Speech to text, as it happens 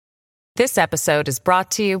This episode is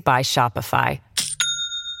brought to you by Shopify.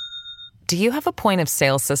 Do you have a point of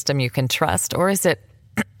sale system you can trust, or is it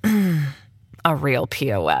a real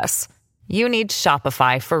POS? You need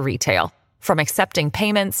Shopify for retail. From accepting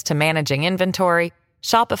payments to managing inventory,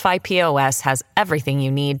 Shopify POS has everything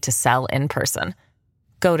you need to sell in person.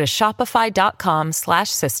 Go to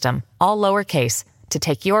shopify.com/system, all lowercase, to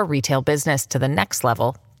take your retail business to the next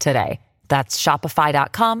level today. That's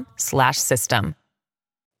shopify.com/system.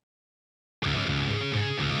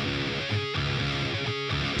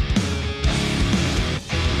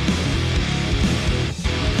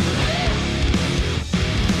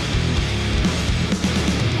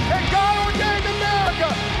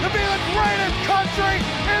 Country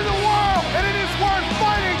in the world, and it is worth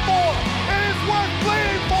fighting for, and it's worth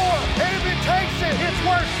bleeding for, and if it takes it, it's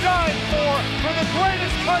worth dying for the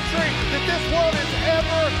greatest country that this world has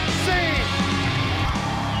ever seen.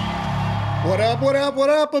 What up, what up, what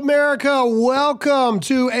up, America? Welcome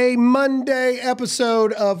to a Monday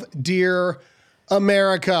episode of Dear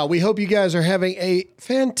America. We hope you guys are having a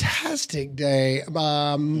fantastic day.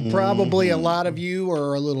 Probably a lot of you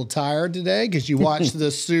are a little tired today because you watched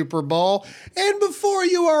the Super Bowl. And before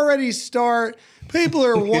you already start, people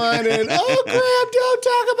are whining, oh, Graham, don't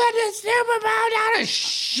talk about the Super Bowl.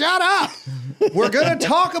 Shut up. We're going to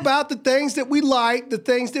talk about the things that we liked, the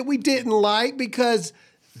things that we didn't like, because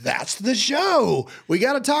that's the show. We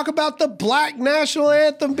got to talk about the Black National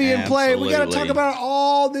Anthem being played. We got to talk about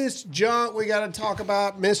all this junk. We got to talk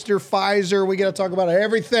about Mr. Pfizer. We got to talk about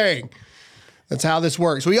everything. That's how this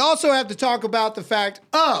works. We also have to talk about the fact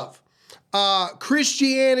of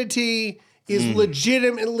Christianity is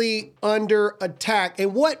legitimately under attack.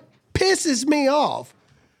 And what pisses me off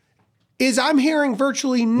is I'm hearing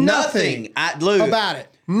virtually nothing about it.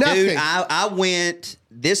 Nothing. Dude, I went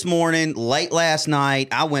this morning, late last night.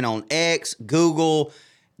 I went on X, Google.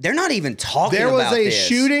 They're not even talking about this. There was a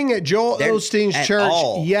shooting at Joel Osteen's church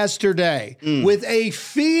yesterday with a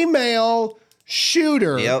female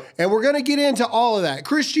shooter. Yep. And we're going to get into all of that.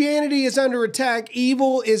 Christianity is under attack.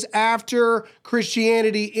 Evil is after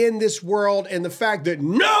Christianity in this world. And the fact that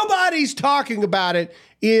nobody's talking about it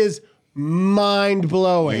is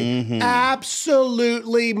mind-blowing.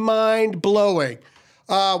 Absolutely mind-blowing.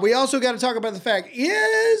 We also got to talk about the fact,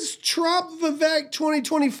 is Trump Vivek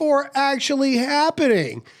 2024 actually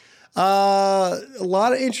happening? A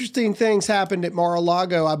lot of interesting things happened at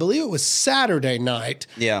Mar-a-Lago. I believe it was Saturday night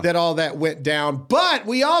that all that went down. But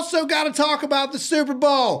we also got to talk about the Super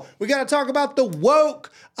Bowl. We got to talk about the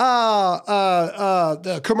woke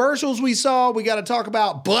the commercials we saw. We got to talk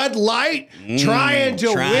about Bud Light trying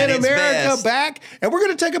to win America back. And we're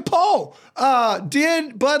going to take a poll.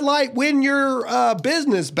 Did Bud Light win your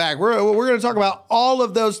business back? We're going to talk about all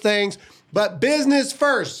of those things. But business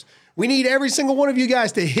first. We need every single one of you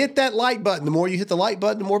guys to hit that like button. The more you hit the like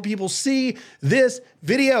button, the more people see this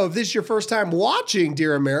video. If this is your first time watching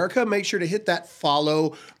Dear America, make sure to hit that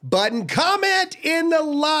follow button. Comment in the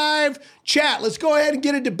live chat. Let's go ahead and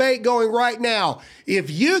get a debate going right now. If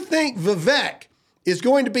you think Vivek is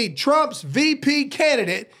going to be Trump's VP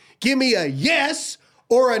candidate, give me a yes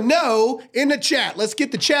or a no in the chat. Let's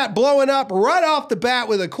get the chat blowing up right off the bat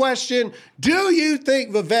with a question. Do you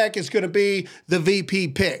think Vivek is going to be the VP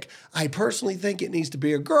pick? I personally think it needs to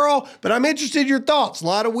be a girl, but I'm interested in your thoughts. A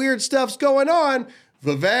lot of weird stuff's going on.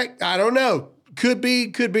 Vivek, I don't know. Could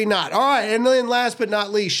be not. All right, and then last but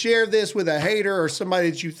not least, share this with a hater or somebody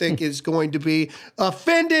that you think is going to be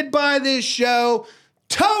offended by this show.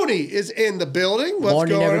 Tony is in the building. What's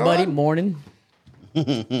Morning, going everybody. on? Morning.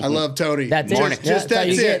 I love Tony. That's Morning. it. Just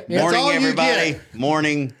that's it. That's Morning, all everybody. You get.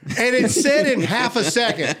 Morning. And it's said in half a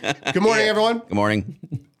second. Good morning, everyone. Good morning.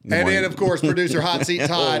 And then, of course, producer Hot Seat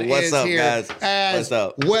Todd What's is up, here guys? as What's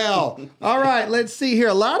up? well. All right, let's see here.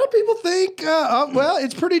 A lot of people think, well,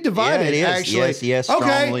 it's pretty divided, it is. actually. Yes,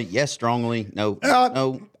 strongly. Yes, strongly. No,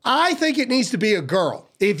 no. I think it needs to be a girl.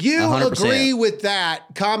 If you 100%. agree with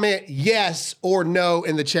that, comment yes or no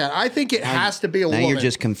in the chat. I think it has to be a woman. Now you're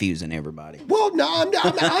just confusing everybody. Well, no, I'm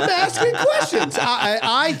asking questions.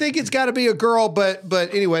 I think it's got to be a girl, but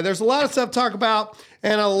anyway, there's a lot of stuff to talk about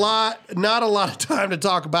and not a lot of time to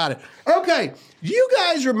talk about it. Okay, you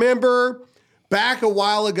guys remember back a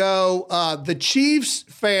while ago, the Chiefs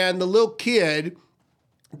fan, the little kid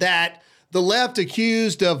that the left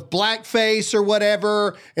accused of blackface or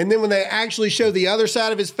whatever, and then when they actually showed the other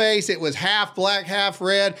side of his face, it was half black, half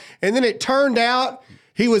red, and then it turned out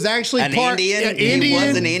he was actually Indian. He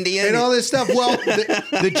was an Indian. And all this stuff. Well,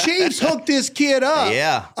 the Chiefs hooked this kid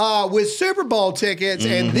up with Super Bowl tickets,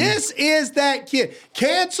 and this is that kid.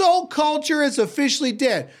 Cancel culture is officially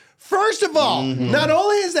dead. First of all, not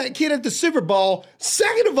only is that kid at the Super Bowl,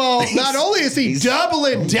 second of all, not only is he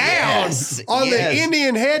doubling down on the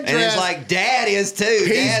Indian headdress. And it's like, Dad is too. He's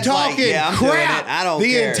Dad's talking like, I'm crap doing it. I don't care.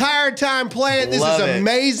 The entire time playing. This Love is it.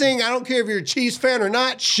 amazing. I don't care if you're a Chiefs fan or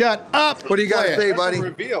not. Shut up. What do you got to say, buddy?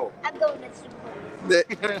 Reveal. I'm going to Super Bowl.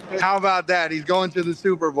 How about that? He's going to the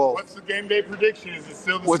Super Bowl. What's the game day prediction? Is it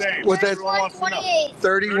still the same? What's that? Everyone wants to know.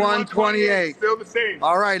 31-28. Still the same.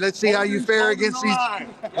 All right, let's see how you fare against these.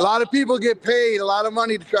 A lot of people get paid a lot of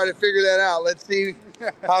money to try to figure that out. Let's see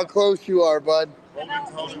how close you are, bud.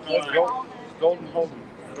 Golden Holden.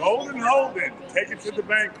 Take it to the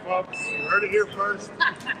bank, folks. You heard it here first.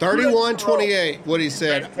 31-28, what he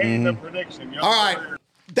said. The prediction. All right.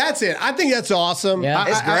 That's it. I think that's awesome. Yeah.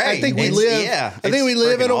 It's great. I think we live. I think we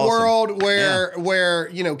live in a world where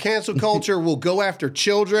cancel culture will go after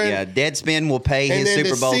children. Yeah, Deadspin will pay And his then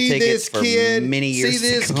Super Bowl tickets for many years.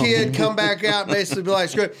 See this to come. kid come back out and basically be like,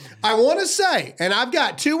 screw it. I want to say, and I've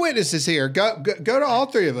got two witnesses here. Go to all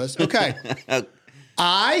three of us. Okay.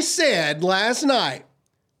 I said last night,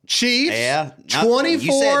 Chiefs,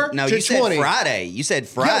 24 to 20. You said Friday. You said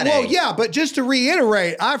Friday. But just to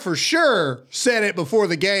reiterate, I for sure said it before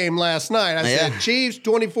the game last night. I said Chiefs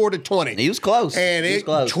 24 to 20. He was close. And he was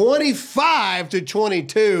close. 25 to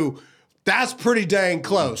 22. That's pretty dang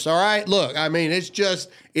close. All right. Look, I mean, it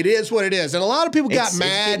is what it is. And a lot of people got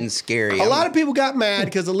mad. It's getting scary. A lot of people got mad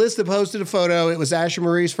because Alyssa posted a photo. It was Asher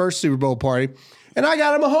Marie's first Super Bowl party. And I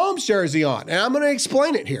got a Mahomes jersey on. And I'm going to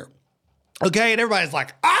explain it here. Okay, and everybody's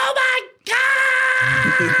like, "Oh my God!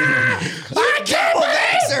 I can't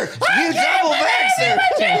believe You double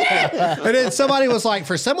vaxxer! And then somebody was like,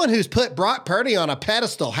 "For someone who's put Brock Purdy on a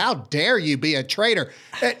pedestal, how dare you be a traitor?"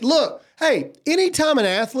 Look, hey, anytime an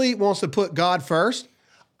athlete wants to put God first,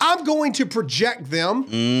 I'm going to project them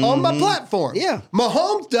on my platform. Yeah.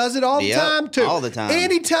 Mahomes does it all the time, too. All the time.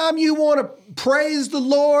 Anytime you want to praise the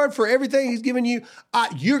Lord for everything he's given you,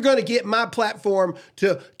 you're going to get my platform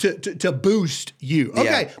to boost you.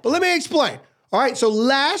 Okay, but let me explain. All right, so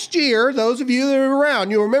last year, those of you that are around,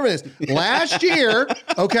 you'll remember this. Last year,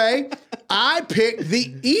 okay, I picked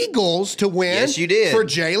the Eagles to win. Yes, you did. For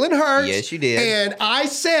Jalen Hurts. Yes, you did. And I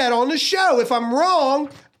said on the show, if I'm wrong,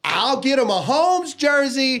 I'll get him a Mahomes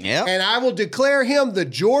jersey, and I will declare him the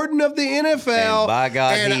Jordan of the NFL. And by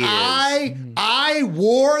God, and he is. I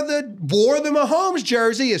wore the Mahomes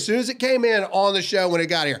jersey as soon as it came in on the show when it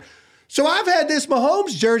got here. So I've had this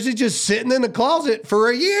Mahomes jersey just sitting in the closet for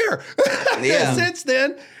a year since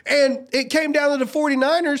then. And it came down to the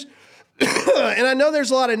 49ers. And I know there's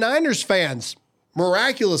a lot of Niners fans,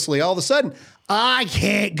 miraculously, all of a sudden. I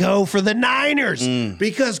can't go for the Niners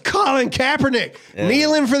because Colin Kaepernick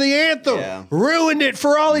kneeling for the anthem ruined it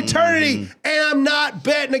for all eternity. And I'm not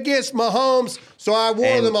betting against Mahomes, so I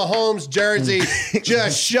wore the Mahomes jersey.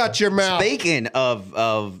 Just shut your mouth. Speaking of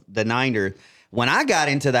the Niners, when I got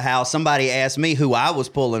into the house, somebody asked me who I was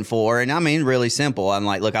pulling for. And I mean, really simple. I'm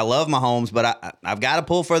like, look, I love Mahomes, but I've got to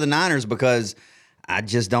pull for the Niners because I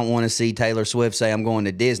just don't want to see Taylor Swift say I'm going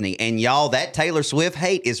to Disney. And y'all, that Taylor Swift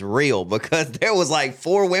hate is real because there was like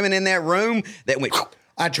 4 women in that room that went.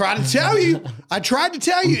 I tried to tell you.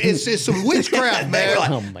 It's some witchcraft,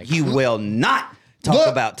 man. Like, you will not talk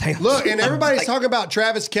about Taylor Swift. And everybody's talking about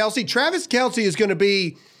Travis Kelce. Travis Kelce is going to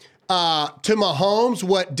be to Mahomes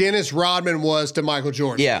what Dennis Rodman was to Michael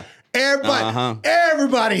Jordan. Yeah.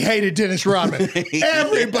 Everybody hated Dennis Rodman.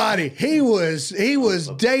 Everybody. He was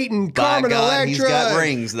dating Carmen Electra. He's got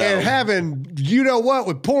rings, though. And having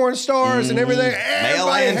with porn stars and everything. Male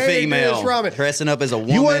and female. Dennis Rodman. Dressing up as a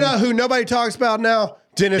woman. You want to know who nobody talks about now?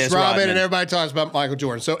 Dennis Rodman, and everybody talks about Michael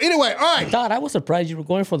Jordan. So anyway, all right. Todd, I was surprised you were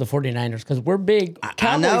going for the 49ers because we're big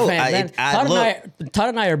Cowboy fans. Todd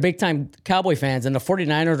and I are big-time Cowboy fans, and the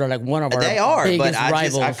 49ers are like one of our biggest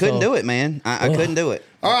rivals. I couldn't do it, man. I couldn't do it.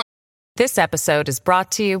 All right. This episode is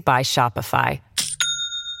brought to you by Shopify.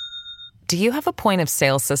 Do you have a point of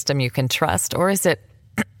sale system you can trust, or is it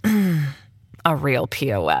a real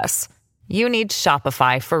POS? You need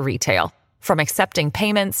Shopify for retail. From accepting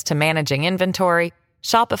payments to managing inventory,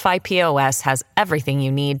 Shopify POS has everything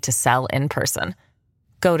you need to sell in person.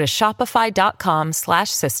 Go to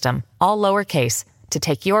shopify.com/system, all lowercase, to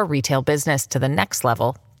take your retail business to the next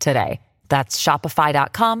level today. That's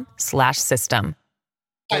shopify.com/system.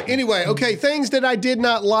 Anyway, okay, things that I did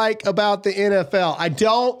not like about the NFL. I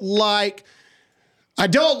don't like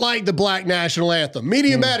the Black National Anthem.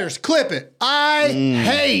 Media Matters, clip it. I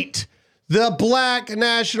hate the Black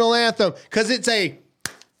National Anthem because it's a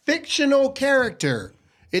fictional character.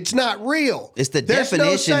 It's not real. It's the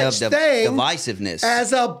definition of divisiveness.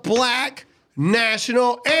 As a Black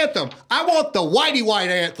national anthem. I want the whitey white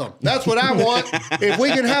anthem. That's what I want. If we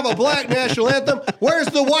can have a black national anthem, where's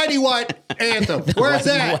the whitey white anthem? Where's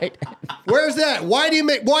that? Where's that? Whitey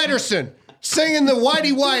McWhiterson singing the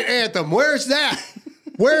whitey white anthem. Where's that?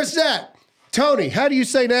 Where's that? Tony, how do you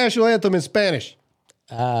say national anthem in Spanish?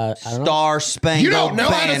 I don't know. Star Spangled You don't know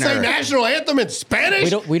Banner. how to say national anthem in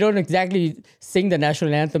Spanish? We don't exactly sing the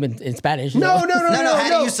national anthem in Spanish. No. How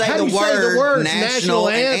do you say the word national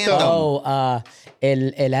anthem? Oh,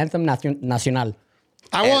 el anthem nacional.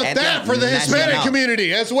 I want that for the Hispanic Nacional.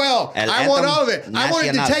 community as well. I want all of it. I want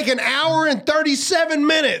it to Nacional. take an hour and 37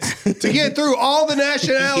 minutes to get through all the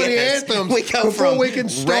nationality anthems We go before from we can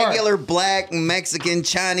start. regular black, Mexican,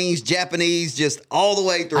 Chinese, Japanese, just all the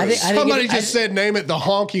way through. Somebody just said, name it the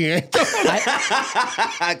honky anthem.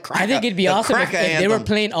 I think it'd be awesome if they were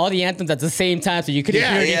playing all the anthems at the same time, so you couldn't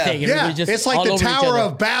hear anything. Yeah, It was just it's like all the over each Tower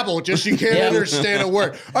other. of Babel, just you can't understand a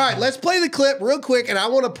word. All right, let's play the clip real quick, and I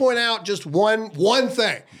want to point out just one thing.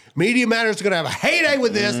 Media Matters is going to have a heyday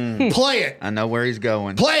with this. Play it. I know where he's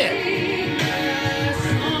going. Play it.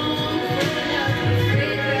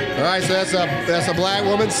 All right, so that's a black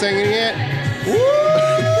woman singing it. Woo!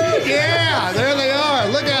 Yeah, there they are.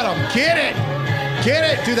 Look at them. Get it. Get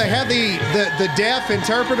it. Do they have the deaf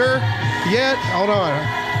interpreter yet? Hold on.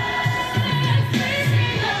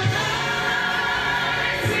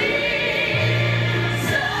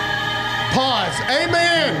 Pause.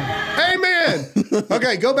 Amen.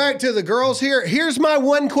 Okay, go back to the girls here. Here's my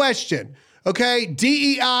one question. Okay,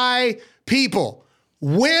 DEI people.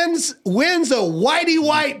 When's a whitey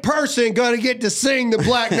white person going to get to sing the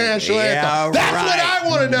black national anthem? That's what I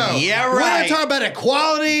want to know. Yeah, right. We're going to talk about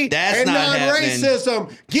equality and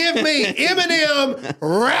non-racism. Give me Eminem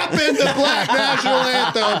rapping the black national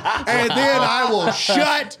anthem, and then I will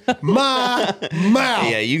shut my mouth.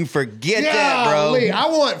 Yeah, you can forget that, bro. I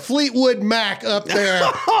want Fleetwood Mac up there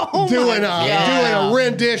doing a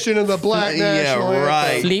rendition of the black national anthem.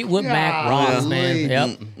 right. Fleetwood Mac rocks, man.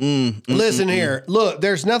 Yep. Listen here. Look,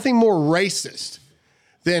 there's nothing more racist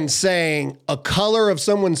than saying a color of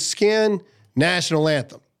someone's skin, national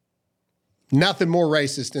anthem. Nothing more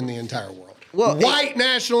racist in the entire world. Well, white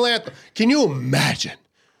national anthem. Can you imagine?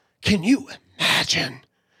 Can you imagine?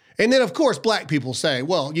 And then, of course, black people say,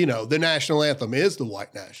 well, you know, the national anthem is the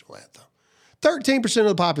white national anthem. 13% of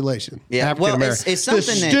the population, African American. It's something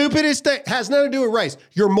the stupidest thing has nothing to do with race.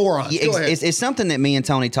 You're morons. Go ahead. It's something that me and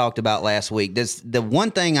Tony talked about last week. The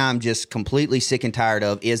one thing I'm just completely sick and tired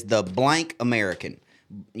of is the blank American.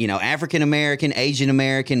 You know, African American, Asian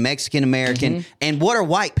American, Mexican American. And what are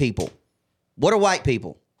white people? What are white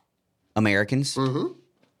people? Americans. Mm-hmm.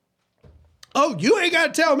 Oh, you ain't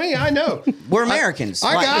got to tell me. I know. We're Americans.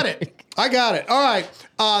 I got it. All right.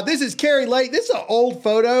 This is Carrie Lake. This is an old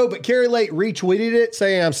photo, but Carrie Lake retweeted it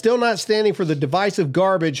saying, I'm still not standing for the divisive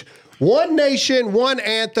garbage. One nation, one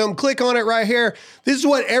anthem. Click on it right here. This is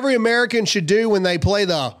what every American should do when they play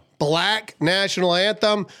the black national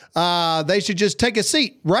anthem. They should just take a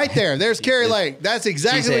seat right there. There's Carrie Lake. That's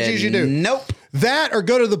exactly what you should do. Nope. That or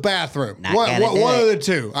go to the bathroom. One of the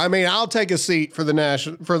two. I mean, I'll take a seat for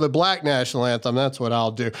the black national anthem. That's what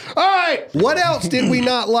I'll do. All right. What else did we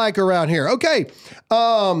not like around here? Okay.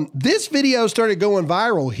 This video started going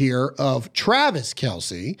viral here of Travis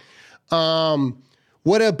Kelce.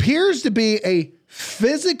 What appears to be a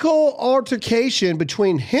physical altercation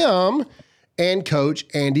between him and Coach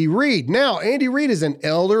Andy Reid. Now, Andy Reid is an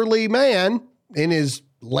elderly man in his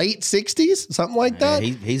late 60s, something like that.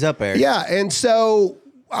 He's up there. Yeah, and so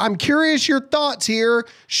I'm curious your thoughts here.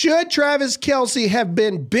 Should Travis Kelce have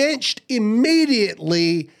been benched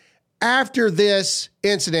immediately after this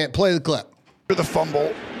incident? Play the clip. The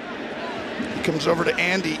fumble. He comes over to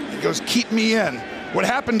Andy. He goes, keep me in. What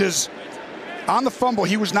happened is, on the fumble,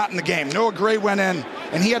 he was not in the game. Noah Gray went in,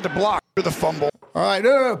 and he had to block the fumble. All right,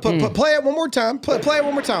 no. Play it one more time. Play it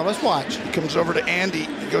one more time. Let's watch. He comes over to Andy.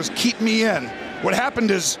 He goes, keep me in. What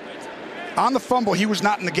happened is, on the fumble, he was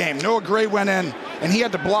not in the game. Noah Gray went in, and he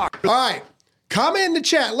had to block. All right. Comment in the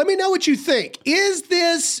chat. Let me know what you think. Is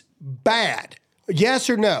this bad? Yes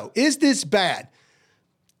or no? Is this bad?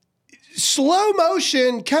 Slow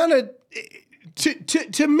motion kind of,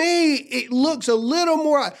 to me, it looks a little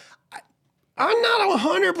more... I'm not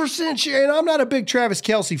 100% sure, and I'm not a big Travis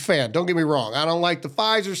Kelce fan. Don't get me wrong. I don't like the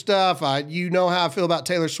Pfizer stuff. You know how I feel about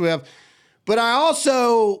Taylor Swift. But I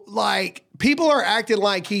also, people are acting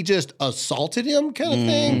like he just assaulted him kind of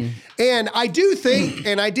thing. And I do think,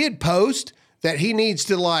 and I did post, that he needs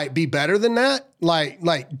to, be better than that.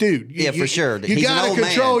 Dude. For sure. You got to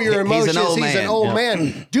control your emotions. He's an old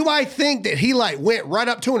man. man. Do I think that he, went right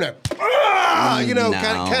up to him and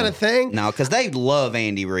kind of thing. No, because they love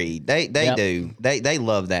Andy Reid. They do. They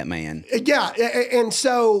love that man. Yeah, and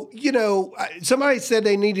so, somebody said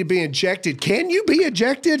they need to be ejected. Can you be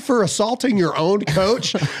ejected for assaulting your own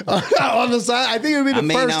coach on the side? I think it would be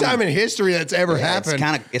the first time in history that's ever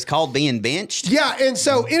happened. It's called being benched. Yeah, and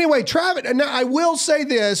so anyway, Travis, now I will say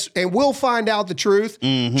this, and we'll find out the truth.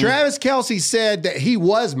 Mm-hmm. Travis Kelce said that he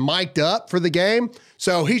was mic'd up for the game.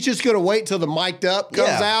 So he's just going to wait till the mic'd up comes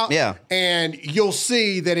out. Yeah. And you'll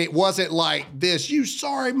see that it wasn't like this. You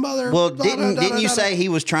sorry mother. Well, didn't you say he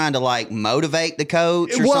was trying to like motivate the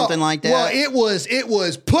coach or something like that? Well, it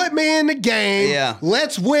was put me in the game. Yeah.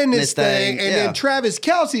 Let's win this thing. And then Travis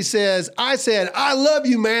Kelce says, I love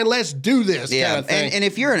you, man. Let's do this kind of thing. And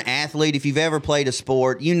if you're an athlete, if you've ever played a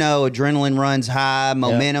sport, adrenaline runs high,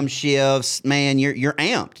 momentum shifts. Man, you're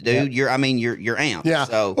amped, dude. You're amped. Yeah.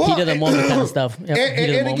 So heat of the moment kind of stuff. Yep.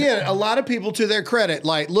 And again, a lot of people, to their credit,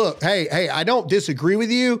 like, look, hey, I don't disagree with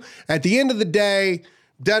you. At the end of the day,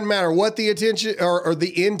 doesn't matter what the intention or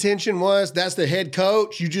the intention was. That's the head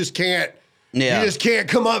coach. You just can't. Yeah. You just can't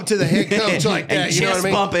come up to the head coach like that. And you know what I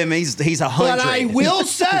mean? Bump him. He's 100. But I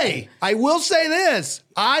will say this.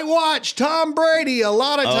 I watched Tom Brady a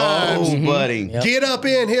lot of times. Buddy. Get up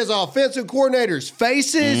in his offensive coordinators'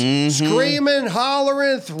 faces, screaming,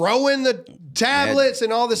 hollering, throwing the tablets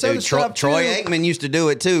and all this other stuff. Troy Aikman used to do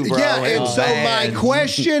it too, bro. Yeah, and so my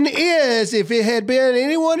question is, if it had been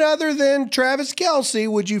anyone other than Travis Kelce,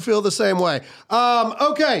 would you feel the same way?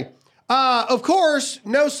 Okay. Of course,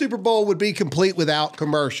 no Super Bowl would be complete without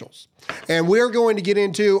commercials. And we're going to get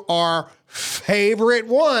into our favorite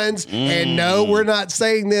ones. And no, we're not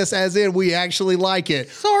saying this as in we actually like it.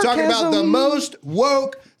 Sarcasm. Talking about the most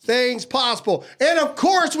woke things possible. And of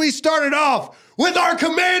course, we started off with our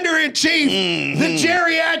commander-in-chief, the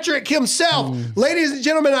geriatric himself. Ladies and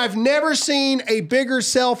gentlemen, I've never seen a bigger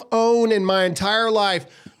self-own in my entire life.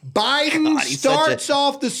 Biden starts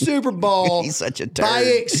off the Super Bowl he's such a turd. by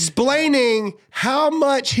explaining how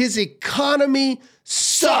much his economy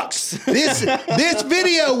sucks. This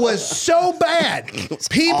video was so bad.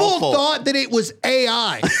 People thought that it was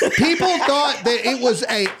AI. People thought that it was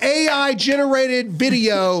a AI generated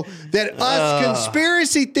video that us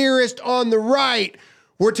conspiracy theorists on the right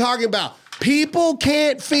were talking about. People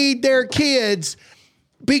can't feed their kids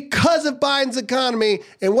because of Biden's economy.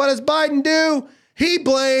 And what does Biden do? He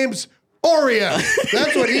blames Oreo.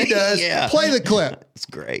 That's what he does. Play the clip. It's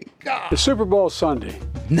great. The Super Bowl Sunday.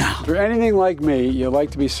 No. If you're anything like me, you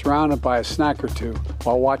like to be surrounded by a snack or two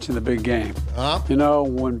while watching the big game.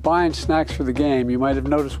 When buying snacks for the game, you might have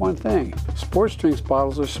noticed one thing. Sports drinks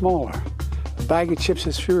bottles are smaller. A bag of chips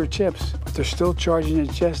has fewer chips, but they're still charging you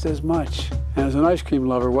just as much. And as an ice cream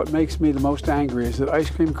lover, what makes me the most angry is that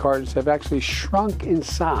ice cream cartons have actually shrunk in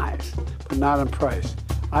size, but not in price.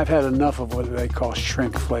 I've had enough of what they call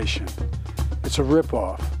shrinkflation. It's a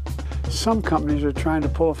ripoff. Some companies are trying to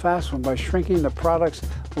pull a fast one by shrinking the products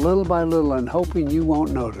little by little and hoping you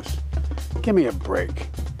won't notice. Give me a break.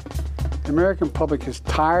 The American public is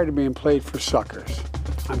tired of being played for suckers.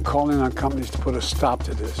 I'm calling on companies to put a stop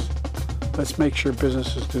to this. Let's make sure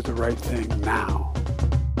businesses do the right thing now.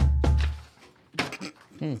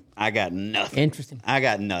 I got nothing. Interesting. I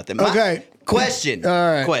got nothing. Okay. Question. All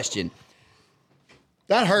right. Question.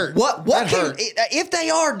 That hurt. If they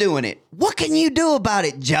are doing it, what can you do about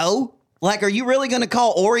it, Joe? Like, are you really going to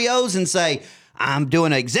call Oreos and say, I'm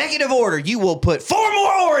doing an executive order. You will put 4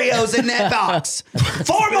 more Oreos in that box.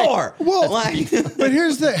 4 more. Well,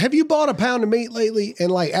 but have you bought a pound of meat lately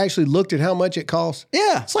and actually looked at how much it costs?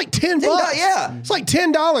 Yeah. It's like $10. Yeah. It's like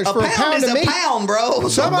 $10 for a pound of meat. A pound, bro.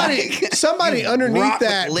 Somebody underneath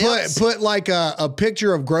that put a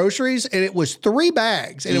picture of groceries, and it was 3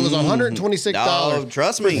 bags, and it was $126. Oh,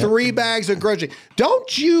 trust me. For 3 bags of groceries.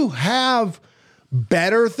 Don't you have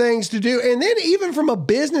better things to do? And then even from a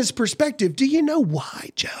business perspective, do you know why,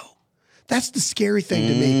 Joe? That's the scary thing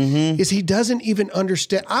to me, is he doesn't even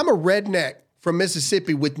understand. I'm a redneck from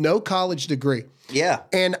Mississippi with no college degree. Yeah.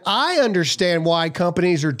 And I understand why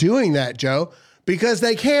companies are doing that, Joe, because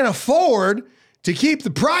they can't afford to keep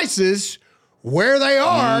the prices where they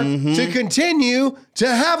are to continue to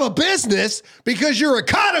have a business, because your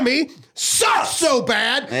economy sucks so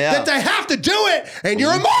bad that they have to do it, and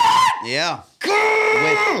you're a moron! Yeah.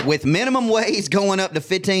 With minimum wage going up to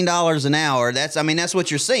 $15 an hour, that's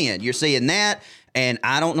what you're seeing. You're seeing that, and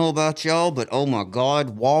I don't know about y'all, but oh my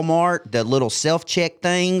God, Walmart, the little self-check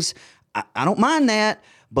things, I don't mind that,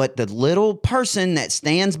 but the little person that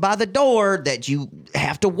stands by the door that you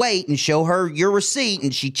have to wait and show her your receipt,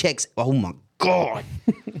 and she checks, oh my God.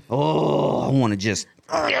 Oh, I want to just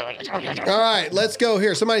All right, let's go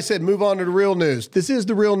here. Somebody said move on to the real news. This is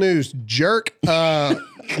the real news, jerk.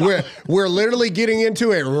 We're literally getting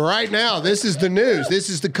into it right now. This is the news. This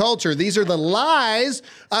is the culture. These are the lies.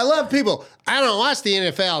 I love people. I don't watch the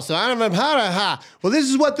NFL, so I don't know how to. Well, this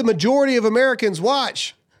is what the majority of Americans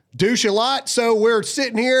watch. Douche a lot, so we're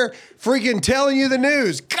sitting here freaking telling you the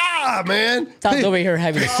news. God, man. Tom's over here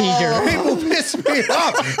having a seizure. People piss me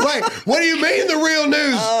off. Like, what do you mean the real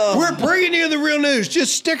news? We're bringing you the real news.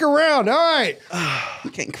 Just stick around. All right. I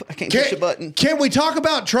can't push a button. Can we talk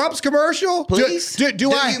about Trump's commercial? Please? Do you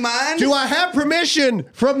mind? Do I have permission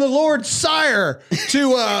from the Lord Sire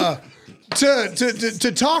to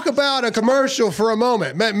talk about a commercial for a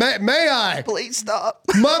moment? May I? Please stop.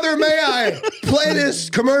 Mother, may I play this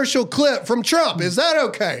commercial clip from Trump? Is that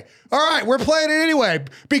okay? All right, we're playing it anyway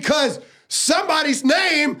because somebody's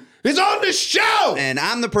name is on the show. And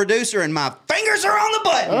I'm the producer and my fingers are on the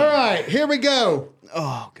button. All right, here we go.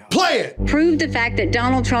 Oh, God. Play it. Prove the fact that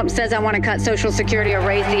Donald Trump says I want to cut Social Security or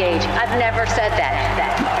raise the age. I've never said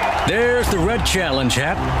that. There's the red challenge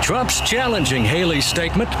hat. Trump's challenging Haley's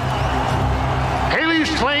statement. Haley's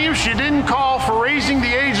claim she didn't call for raising the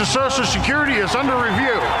age of Social Security is under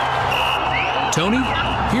review. Tony,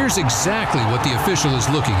 here's exactly what the official is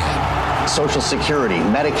looking at. Social Security,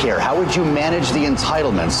 Medicare, how would you manage the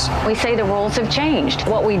entitlements? We say the rules have changed.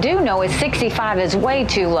 What we do know is 65 is way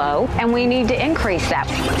too low, and we need to increase that.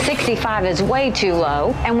 65 is way too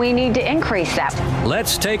low, and we need to increase that.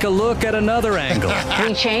 Let's take a look at another angle.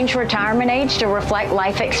 We change retirement age to reflect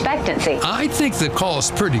life expectancy. I think the call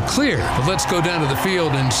is pretty clear, but let's go down to the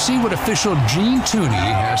field and see what official Gene Tooney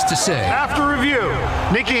has to say. After review,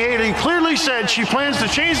 Nikki Haley clearly said she plans to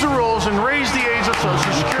change the rules and raise the age of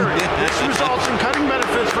Social Security. This results in cutting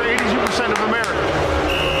benefits for 82% of Americans.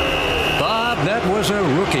 Bob, that was a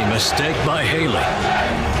rookie mistake by Haley.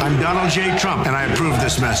 I'm Donald J. Trump, and I approve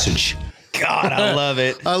this message. God, I love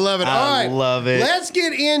it. I love it. All right. Love it. Let's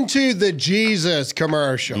get into the Jesus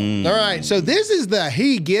commercial. All right. So this is the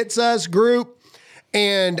He Gets Us group.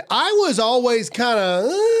 And I was always kind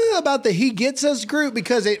of about the He Gets Us group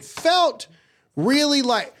because it felt really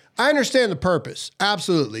like, I understand the purpose.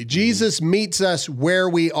 Absolutely. Jesus meets us where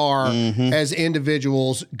we are as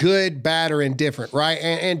individuals, good, bad, or indifferent, right?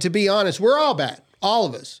 And to be honest, we're all bad. All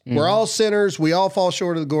of us. We're all sinners. We all fall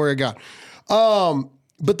short of the glory of God.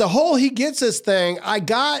 But the whole He Gets Us thing, I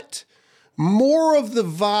got more of the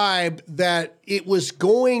vibe that it was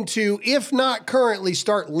going to, if not currently,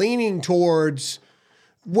 start leaning towards,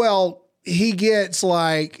 well, he gets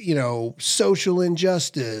like, social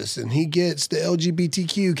injustice and he gets the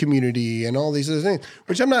LGBTQ community and all these other things,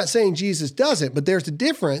 which I'm not saying Jesus doesn't, but there's a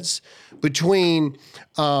difference between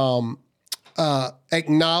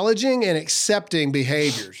acknowledging and accepting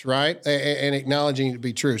behaviors, right? And acknowledging it to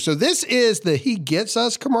be true. So this is the He Gets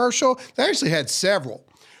Us commercial. They actually had several.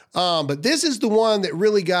 But this is the one that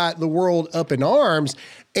really got the world up in arms.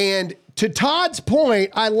 And to Todd's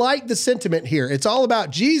point, I like the sentiment here. It's all about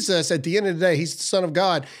Jesus. At the end of the day, he's the Son of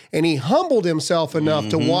God, and he humbled himself enough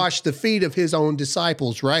to wash the feet of his own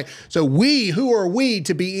disciples, right? So who are we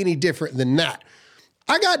to be any different than that?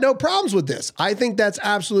 I got no problems with this. I think that's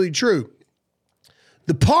absolutely true.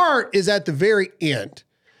 The part is at the very end.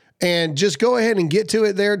 And just go ahead and get to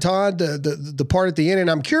it there, Todd, the part at the end.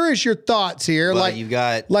 And I'm curious your thoughts here. Well, you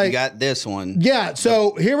got this one. Yeah,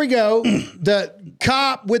 so here we go. The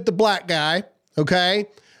cop with the black guy, okay?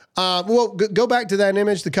 Go back to that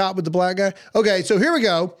image, the cop with the black guy. Okay, so here we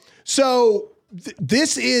go. So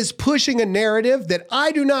this is pushing a narrative that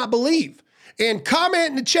I do not believe. And comment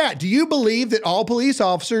in the chat, do you believe that all police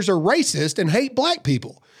officers are racist and hate black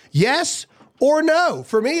people? Yes or no?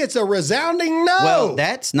 For me, it's a resounding no. Well,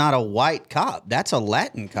 that's not a white cop. That's a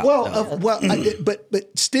Latin cop.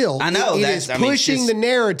 But still, I know it is pushing the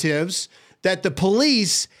narratives that the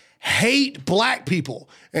police hate black people,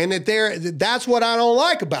 and that's what I don't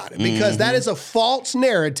like about it, because that is a false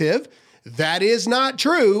narrative. That is not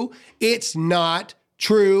true. It's not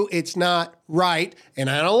true. It's not right,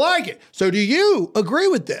 and I don't like it. So, do you agree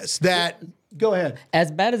with this? Go ahead.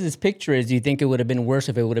 As bad as this picture is, do you think it would have been worse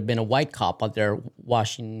if it would have been a white cop out there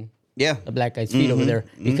washing the black guy's feet over there?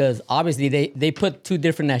 Because obviously they put two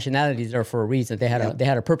different nationalities there for a reason. They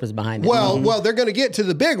had a purpose behind it. Well, they're going to get to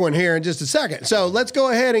the big one here in just a second. So let's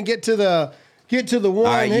go ahead and get to the one. All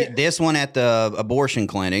right, this one at the abortion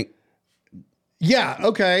clinic. Yeah.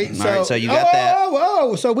 Okay. So you got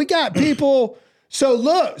that. So we got people. So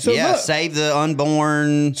look. Save the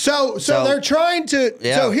unborn. So they're trying to.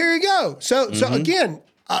 Yeah. So here you go. So again,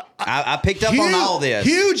 I picked up on all this.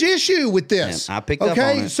 Huge issue with this. Yeah, I picked up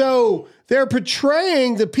on it. So they're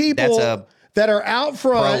portraying the people that are out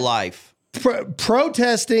front, pro-life.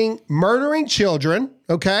 protesting, murdering children.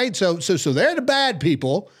 Okay, so they're the bad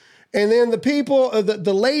people. And then the people,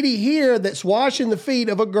 the lady here that's washing the feet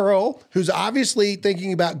of a girl who's obviously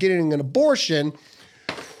thinking about getting an abortion.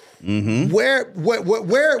 Mm-hmm.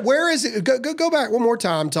 Where is it? Go back one more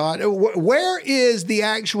time, Todd. Where is the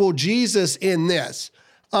actual Jesus in this?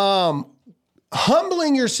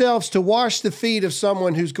 Humbling yourselves to wash the feet of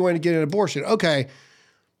someone who's going to get an abortion. Okay.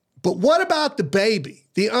 But what about the baby,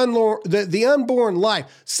 the unborn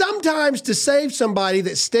life? Sometimes to save somebody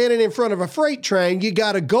that's standing in front of a freight train, you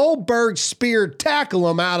got to Goldberg spear tackle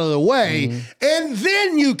them out of the way, and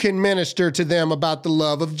then you can minister to them about the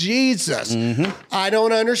love of Jesus. Mm-hmm. I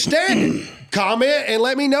don't understand it. Comment and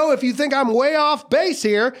let me know if you think I'm way off base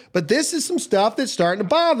here, but this is some stuff that's starting to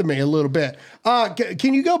bother me a little bit.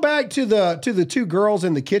 Can you go back to the two girls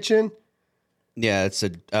in the kitchen? Yeah, it's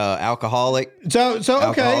a alcoholic. So okay,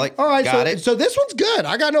 alcoholic. All right. Got it. So this one's good.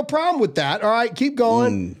 I got no problem with that. All right, keep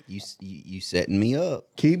going. You setting me up.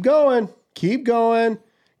 Keep going. Keep going.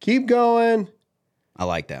 Keep going. I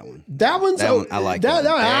like that one. That one's. I like that.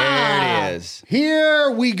 There it is.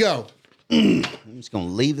 Here we go. I'm just gonna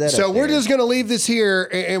leave that. So up we're there. just gonna leave this here,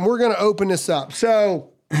 and we're gonna open this up. So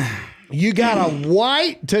you got a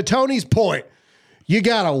white. To Tony's point, you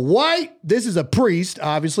got a white. This is a priest,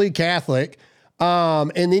 obviously Catholic.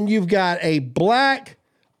 And then you've got a black,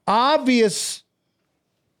 obvious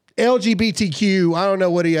LGBTQ. I don't know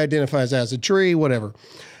what he identifies as, a tree, whatever.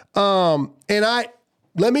 And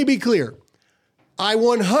let me be clear. I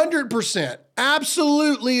 100%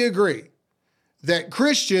 absolutely agree that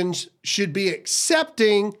Christians should be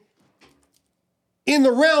accepting in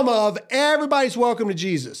the realm of everybody's welcome to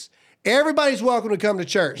Jesus. Everybody's welcome to come to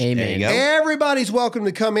church. Amen. Everybody's welcome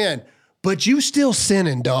to come in. But you still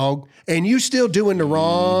sinning, dog, and you still doing the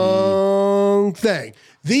wrong thing.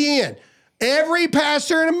 The end. Every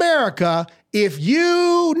pastor in America, if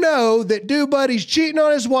you know that dude buddy's cheating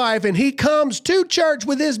on his wife and he comes to church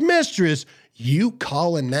with his mistress, you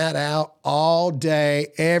calling that out all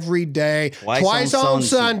day, every day, twice on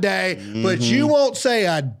Sunday, but you won't say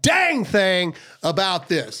a dang thing about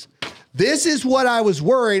this. This is what I was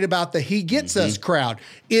worried about, the he gets us crowd,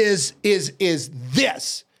 is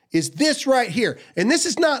this right here. And this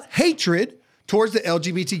is not hatred towards the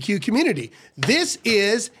LGBTQ community. This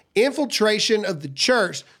is infiltration of the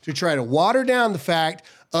church to try to water down the fact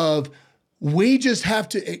of we just have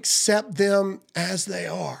to accept them as they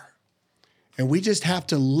are. And we just have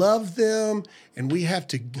to love them, and we have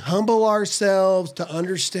to humble ourselves to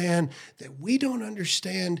understand that we don't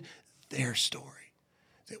understand their story,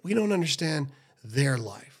 that we don't understand their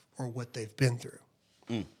life or what they've been through.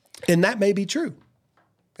 And that may be true.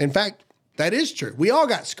 In fact, that is true. We all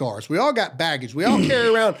got scars. We all got baggage. We all carry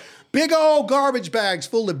around big old garbage bags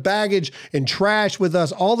full of baggage and trash with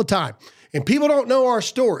us all the time. And people don't know our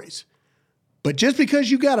stories. But just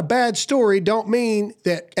because you got a bad story don't mean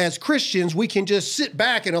that as Christians, we can just sit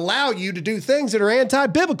back and allow you to do things that are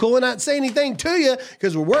anti-biblical and not say anything to you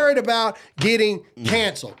because we're worried about getting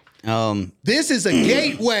canceled. This is a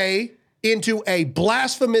gateway into a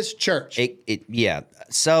blasphemous church. Yeah.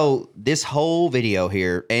 So this whole video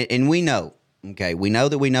here, and we know, okay, we know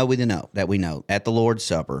at the Lord's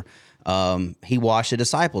Supper, he washed the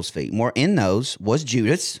disciples' feet. More in those was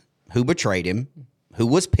Judas, who betrayed him, who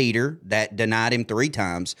was Peter, that denied him 3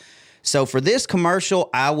 times. So for this commercial,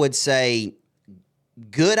 I would say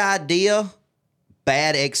good idea,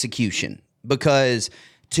 bad execution, because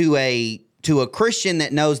to a Christian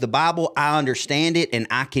that knows the Bible, I understand it and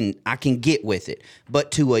I can get with it. But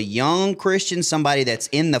to a young Christian, somebody that's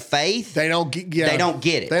in the faith, they don't get it. They don't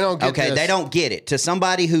get this. They don't get it. To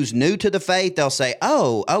somebody who's new to the faith, they'll say,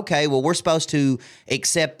 "Oh, okay, well, we're supposed to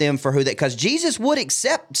accept them for who they," because Jesus would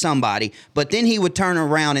accept somebody, but then he would turn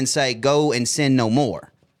around and say, "Go and sin no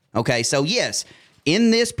more." Okay, so yes, in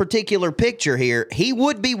this particular picture here, he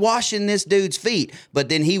would be washing this dude's feet, but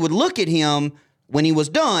then he would look at him when he was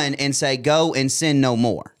done and say, "Go and sin no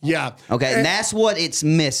more." Yeah. Okay. And that's what it's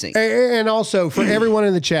missing. And also for everyone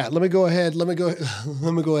in the chat, let me go ahead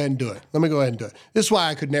and do it. This is why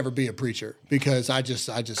I could never be a preacher, because I just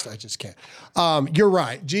can't. You're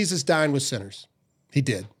right. Jesus dined with sinners. He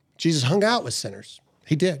did. Jesus hung out with sinners.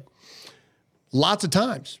 He did. Lots of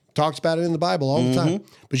times. Talks about it in the Bible all the time.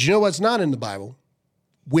 But you know what's not in the Bible?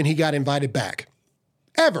 When he got invited back.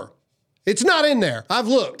 Ever. It's not in there. I've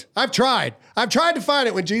looked. I've tried to find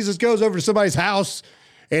it when Jesus goes over to somebody's house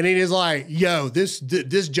and he is like, "Yo, this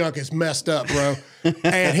junk is messed up, bro."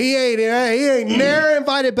 And he ain't never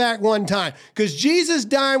invited back one time, because Jesus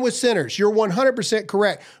dined with sinners. You're 100%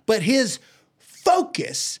 correct. But his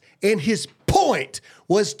focus and his point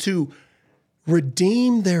was to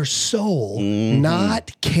redeem their soul,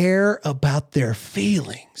 not care about their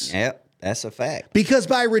feelings. Yep, that's a fact. Because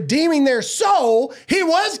by redeeming their soul, he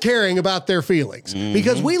was caring about their feelings.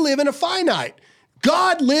 Because we live in a finite.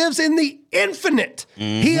 God lives in the infinite.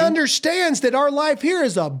 He understands that our life here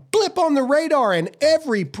is a blip on the radar, and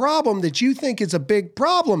every problem that you think is a big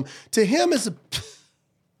problem to him is a...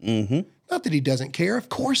 Not that he doesn't care. Of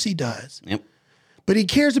course he does. Yep. But he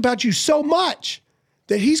cares about you so much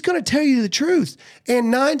that he's going to tell you the truth.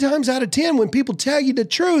 And 9 times out of 10, when people tell you the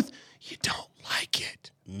truth, you don't like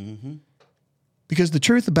it. Because the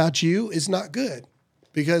truth about you is not good.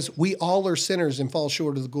 Because we all are sinners and fall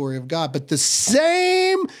short of the glory of God. But the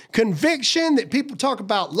same conviction that people talk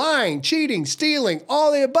about lying, cheating, stealing,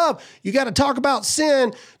 all the above, you got to talk about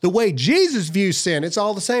sin the way Jesus views sin. It's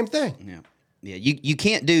all the same thing. Yeah. You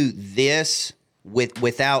can't do this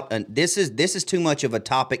without this is too much of a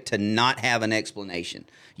topic to not have an explanation.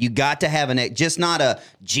 You got to have just not a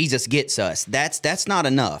Jesus gets us. That's not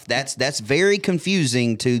enough. That's very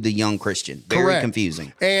confusing to the young Christian. Very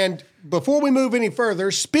confusing. And before we move any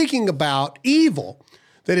further, speaking about evil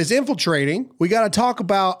that is infiltrating, we got to talk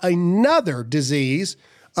about another disease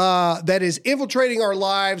that is infiltrating our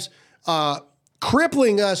lives,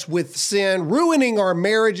 crippling us with sin, ruining our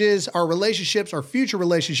marriages, our relationships, our future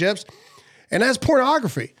relationships, and that's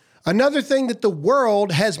pornography. Another thing that the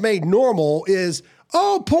world has made normal is,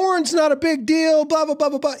 oh, porn's not a big deal, blah, blah, blah,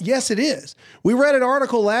 blah, blah. Yes, it is. We read an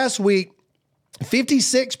article last week,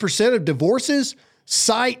 56% of divorces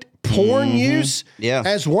cite porn use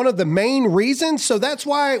as one of the main reasons. So that's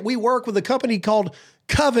why we work with a company called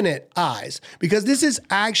Covenant Eyes, because this is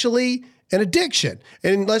actually an addiction.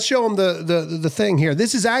 And let's show them the thing here.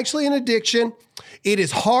 This is actually an addiction. It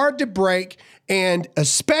is hard to break, and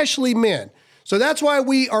especially men. So that's why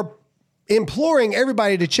we are imploring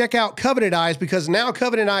everybody to check out Covenant Eyes, because now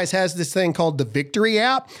Covenant Eyes has this thing called the Victory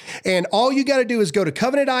app. And all you got to do is go to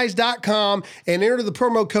covenanteyes.com and enter the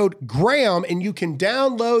promo code Graham, and you can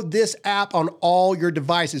download this app on all your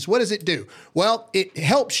devices. What does it do? Well, it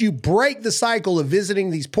helps you break the cycle of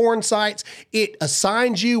visiting these porn sites. It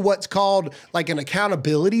assigns you what's called like an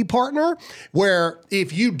accountability partner, where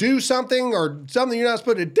if you do something or something you're not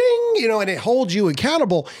supposed to, ding, and it holds you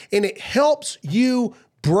accountable, and it helps you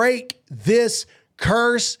break this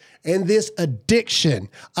curse and this addiction.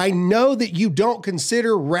 I know that you don't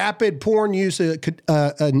consider rapid porn use an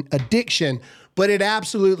addiction, but it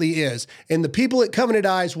absolutely is. And the people at Covenant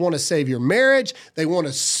Eyes want to save your marriage. They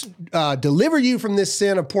want to deliver you from this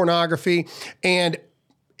sin of pornography. And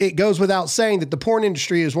it goes without saying that the porn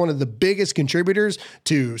industry is one of the biggest contributors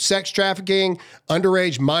to sex trafficking,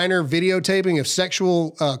 underage minor videotaping of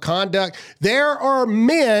sexual conduct. There are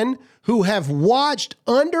men who have watched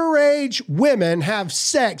underage women have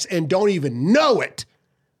sex and don't even know it.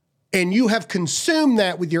 And you have consumed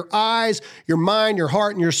that with your eyes, your mind, your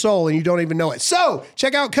heart, and your soul, and you don't even know it. So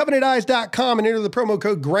check out covenanteyes.com and enter the promo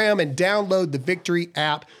code Graham and download the Victory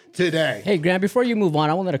app today. Hey, Graham, before you move on,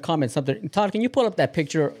 I wanted to comment something. Todd, can you pull up that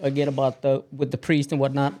picture again about with the priest and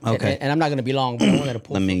whatnot? Okay. And I'm not going to be long, but I wanted to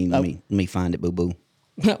pull Let me find it, boo-boo.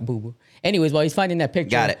 Boo-boo. Anyways, while he's finding that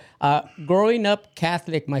picture. Got it. Growing up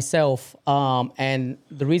Catholic myself, and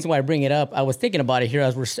the reason why I bring it up, I was thinking about it here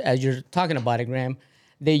as you're talking about it, Graham.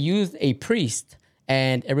 They used a priest,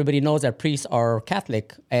 and everybody knows that priests are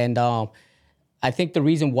Catholic. And I think the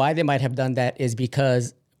reason why they might have done that is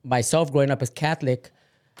because myself growing up as Catholic,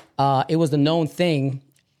 it was the known thing,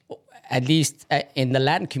 at least in the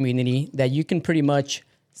Latin community, that you can pretty much...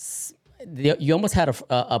 You almost had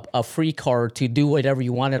a free card to do whatever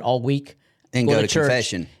you wanted all week. And go to church,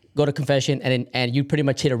 confession. Go to confession, and you pretty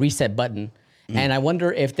much hit a reset button. And I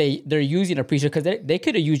wonder if they're using a priest, because they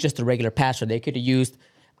could have used just a regular pastor. They could have used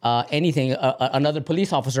anything, another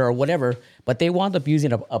police officer or whatever. But they wound up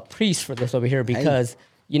using a priest for this over here because...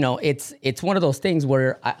 it's one of those things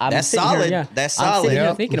where I'm that's sitting solid. Here, That's solid. I'm sitting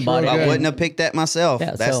here thinking about it. I wouldn't have picked that myself.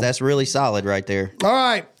 Yeah, that's really solid right there. All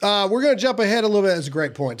right. We're going to jump ahead a little bit. That's a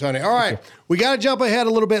great point, Tony. All right. We got to jump ahead a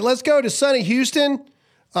little bit. Let's go to Sunny Houston,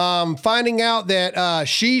 finding out that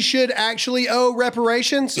she should actually owe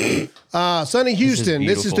reparations. Sunny Houston,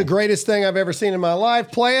 this is the greatest thing I've ever seen in my life.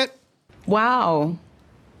 Play it. Wow.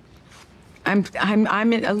 I'm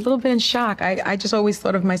a little bit in shock. I just always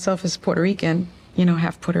thought of myself as Puerto Rican.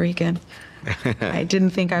 Half Puerto Rican. I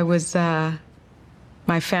didn't think I was,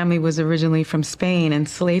 my family was originally from Spain and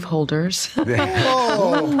slaveholders.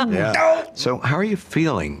 Yeah. So how are you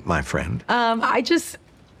feeling, my friend? I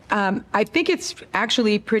think it's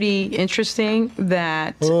actually pretty interesting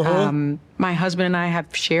that my husband and I have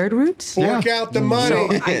shared roots. Fork out the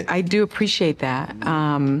money. So I do appreciate that.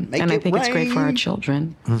 And I think it's great for our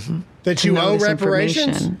children. That you owe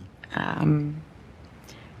reparations?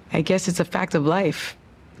 I guess it's a fact of life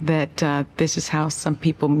that this is how some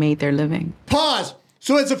people made their living. Pause.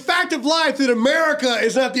 So it's a fact of life that America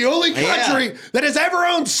is not the only country that has ever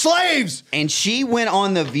owned slaves. And she went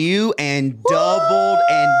on The View and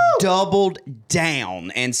doubled down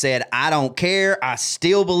and said, I don't care. I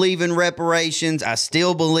still believe in reparations. I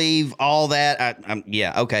still believe all that.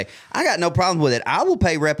 Okay. I got no problem with it. I will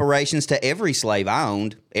pay reparations to every slave I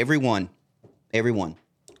owned. Everyone.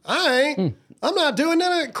 I ain't. I'm not doing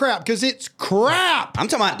none of that crap because it's crap. I'm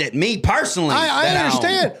talking about that me personally. I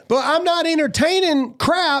understand, but I'm not entertaining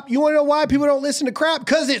crap. You want to know why people don't listen to crap?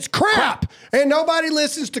 Because it's crap. And nobody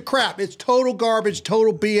listens to crap. It's total garbage,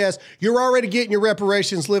 total BS. You're already getting your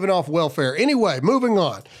reparations living off welfare. Anyway, moving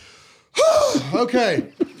on.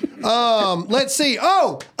 Okay. Let's see.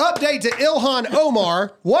 Oh, update to Ilhan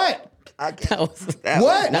Omar. What?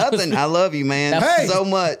 What? Nothing. I love you, man. So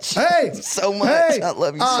much. So much. I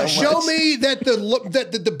love you so much. Show me that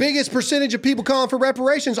the biggest percentage of people calling for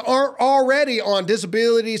reparations aren't already on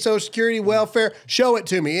disability, Social Security, welfare. Show it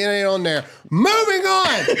to me. It ain't on there. Moving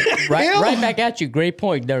on. right back at you. Great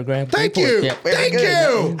point there, Graham. Thank you. Yeah. Thank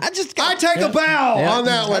you. I take a bow on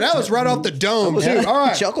that one. That was right off the dome, too. All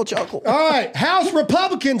right. Chuckle. All right. House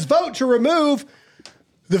Republicans vote to remove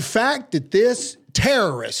the fact that this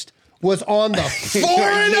terrorist was on the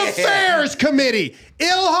Foreign Affairs Committee.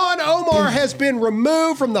 Ilhan Omar has been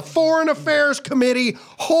removed from the Foreign Affairs Committee.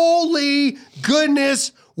 Holy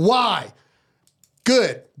goodness, why?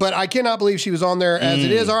 Good, but I cannot believe she was on there as it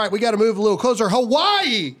is. All right, we got to move a little closer.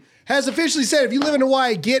 Hawaii has officially said, if you live in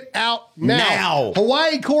Hawaii, get out now.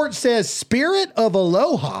 Hawaii court says spirit of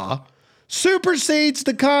aloha supersedes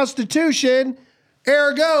the Constitution.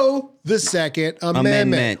 Ergo, the Second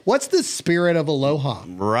Amendment. What's the spirit of aloha?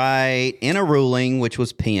 Right. In a ruling which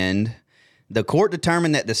was penned, the court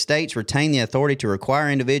determined that the states retain the authority to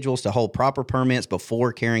require individuals to hold proper permits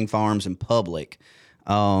before carrying firearms in public.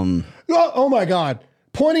 Oh my God.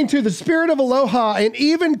 Pointing to the spirit of aloha and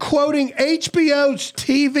even quoting HBO's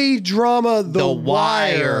TV drama, The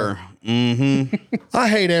Wire. Mm-hmm. I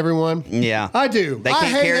hate everyone. Yeah. I do. I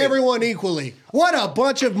hate everyone equally. What a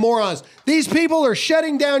bunch of morons. These people are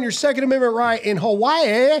shutting down your Second Amendment right in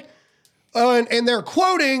Hawaii, and they're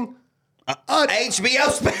quoting HBO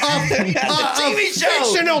TV show.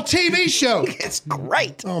 Fictional TV show. It's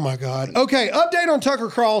great. Oh, my God. Okay, update on Tucker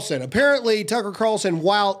Carlson. Apparently, Tucker Carlson,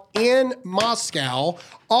 while in Moscow,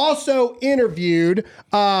 also interviewed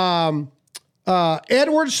Edward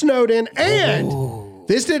Snowden and...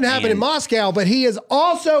 This didn't happen in Moscow, but he has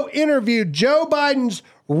also interviewed Joe Biden's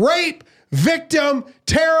rape victim,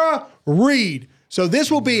 Tara Reid. So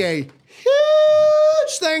this will be a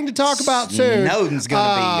huge thing to talk about soon. Snowden's going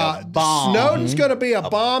to be a bomb. Snowden's going to be a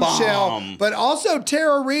bombshell, but also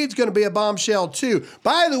Tara Reid's going to be a bombshell too.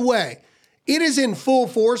 By the way, it is in full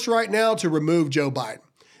force right now to remove Joe Biden.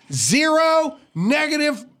 0,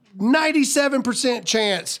 negative 97%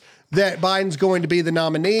 chance that Biden's going to be the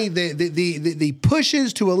nominee. The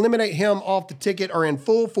pushes to eliminate him off the ticket are in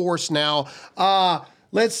full force now.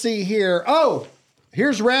 Let's see here. Oh,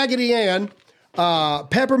 here's Raggedy Ann,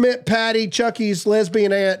 Peppermint Patty, Chucky's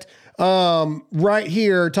lesbian aunt, right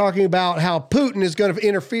here talking about how Putin is going to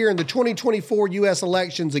interfere in the 2024 U.S.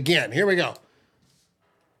 elections again. Here we go.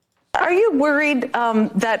 Are you worried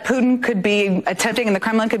that Putin could be attempting, and the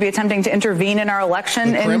Kremlin could be attempting to intervene in our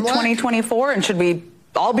election in 2024? And should we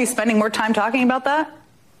all be spending more time talking about that?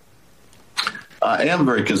 I am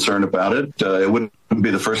very concerned about it. It wouldn't be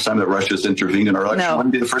the first time that Russia's intervened in our election. No. It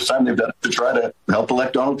wouldn't be the first time they've done it to try to help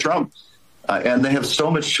elect Donald Trump. And they have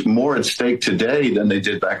so much more at stake today than they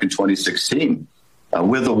did back in 2016.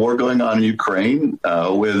 With the war going on in Ukraine,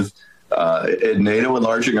 with NATO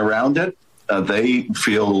enlarging around it, they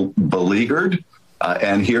feel beleaguered.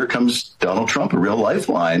 And here comes Donald Trump, a real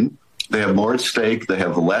lifeline. They have more at stake. They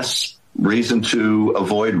have less reason to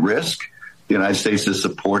avoid risk. The United States is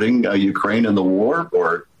supporting Ukraine in the war,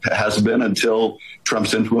 or has been until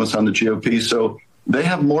Trump's influence on the GOP. So they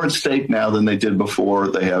have more at stake now than they did before.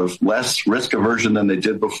 They have less risk aversion than they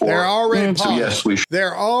did before. They're already, so yes, we should.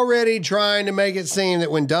 They're already trying to make it seem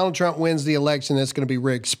that when Donald Trump wins the election, that's going to be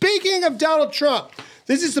rigged. Speaking of Donald Trump,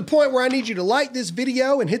 this is the point where I need you to like this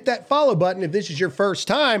video and hit that follow button if this is your first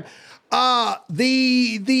time.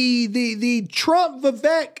 The Trump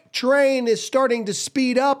Vivek train is starting to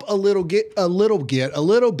speed up a little bit.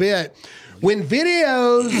 When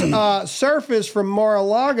videos surface from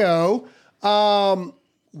Mar-a-Lago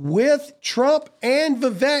with Trump and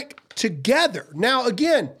Vivek together. Now,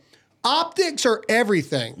 again, optics are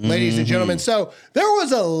everything, ladies and gentlemen. So there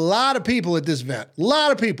was a lot of people at this event, a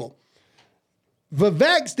lot of people.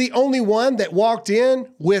 Vivek's the only one that walked in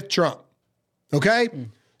with Trump. Okay?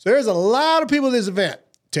 So there's a lot of people at this event.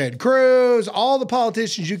 Ted Cruz, all the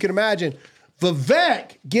politicians you can imagine.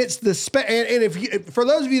 Vivek gets the and if for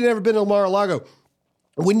those of you that have never been to Mar-a-Lago,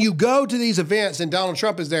 when you go to these events and Donald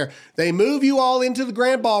Trump is there, they move you all into the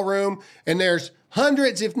grand ballroom and there's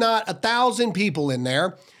hundreds, if not 1,000 people in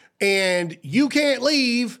there, and you can't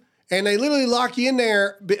leave. And they literally lock you in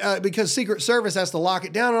there because Secret Service has to lock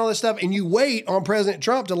it down and all this stuff. And you wait on President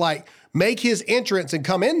Trump to like make his entrance and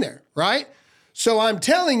come in there, right? So I'm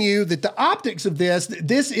telling you that the optics of this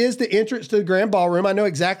is the entrance to the grand ballroom. I know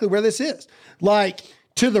exactly where this is. Like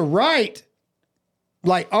to the right,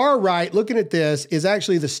 like our right, looking at this is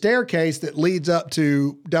actually the staircase that leads up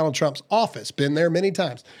to Donald Trump's office. Been there many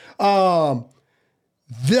times. The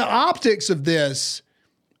optics of this,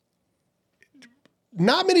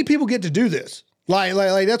 not many people get to do this. Like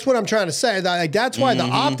that's what I'm trying to say. Like, that's why the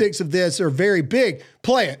optics of this are very big.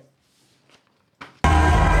 Play it.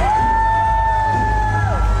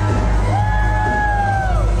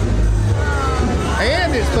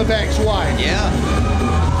 And it's Vivek's wife. Yeah.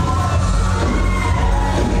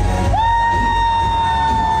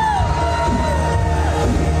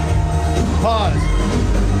 Pause.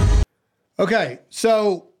 Okay,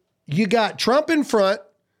 so you got Trump in front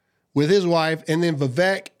with his wife, and then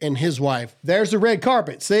Vivek and his wife. There's the red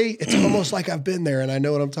carpet. See? It's almost like I've been there, and I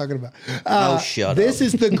know what I'm talking about. Shut up. This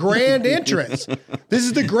is the grand entrance. This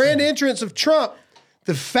is the grand entrance of Trump.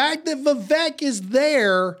 The fact that Vivek is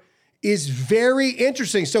there is very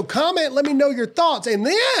interesting. So comment, let me know your thoughts. And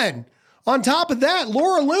then, on top of that,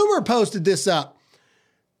 Laura Loomer posted this up.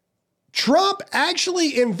 Trump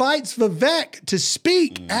actually invites Vivek to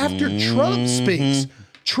speak after Trump speaks.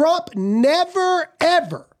 Trump never,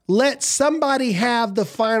 ever let somebody have the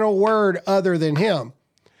final word other than him.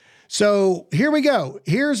 So here we go.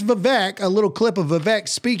 Here's Vivek, a little clip of Vivek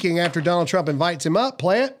speaking after Donald Trump invites him up.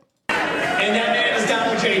 Play it. And that man is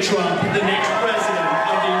Donald J. Trump, the next president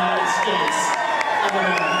of the United States of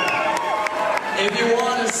America. If you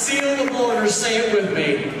want to seal the border, say it with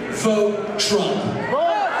me. Vote Trump.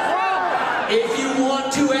 If you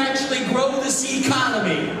want to actually grow this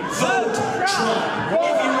economy, vote Trump.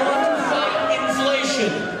 If you want to fight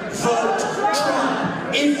inflation, vote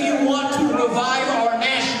Trump. If you want to revive our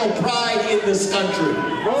national pride in this country,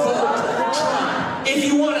 vote Trump. If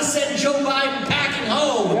you want to send Joe Biden packing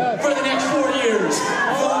home for the next 4 years,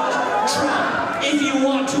 vote Trump. If you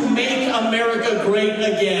want to make America great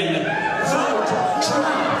again, vote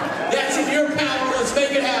Trump. That's in your power. Let's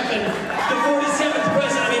make it happen. The 47th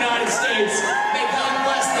President of the United States. May God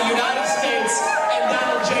bless the United States and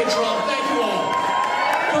Donald J. Trump. Thank you all.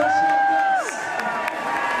 Go Trump,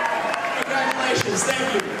 congratulations. Thank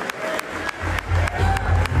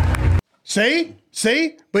you.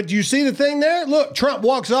 See? But do you see the thing there? Look, Trump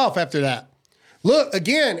walks off after that. Look,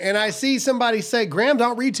 again, and I see somebody say, Graham,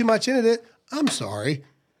 don't read too much into it. I'm sorry.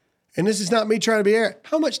 And this is not me trying to be arrogant.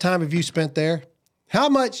 How much time have you spent there? How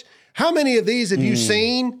many of these have you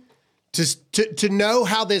seen to know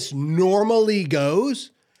how this normally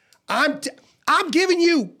goes? I'm giving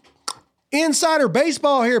you insider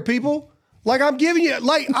baseball here, people. Like I'm giving you,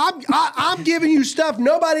 I'm giving you stuff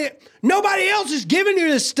nobody else is giving you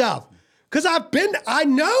this stuff. Because I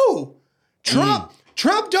know Trump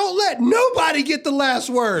don't let nobody get the last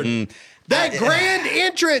word. That grand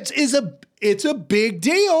entrance it's a big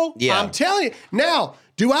deal. Yeah. I'm telling you. Now,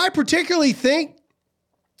 do I particularly think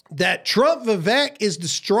that Trump Vivek is the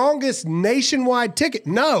strongest nationwide ticket?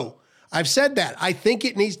 No. I've said that. I think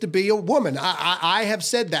it needs to be a woman. I have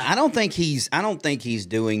said that. I don't think he's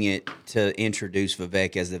doing it to introduce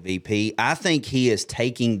Vivek as the VP. I think he is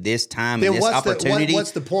taking this time and this opportunity.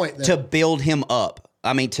 What's the point then? To build him up.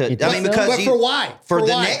 Because for why? For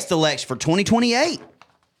the next election for 2028.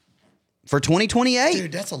 For 2028.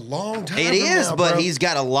 Dude, that's a long time. It is, but he's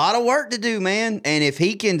got a lot of work to do, man. And if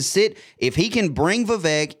he can bring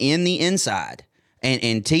Vivek in the inside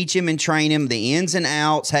and teach him and train him the ins and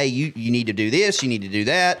outs, hey, you need to do this, you need to do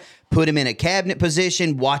that, put him in a cabinet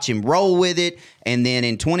position, watch him roll with it, and then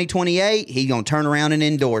in 2028, he's going to turn around and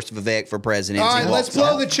endorse Vivek for president. All right, let's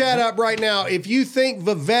blow the chat up right now. If you think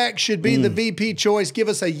Vivek should be the VP choice, give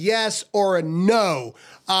us a yes or a no.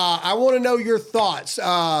 I want to know your thoughts.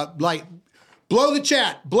 Blow the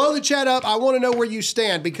chat up. I want to know where you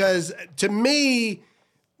stand, because to me,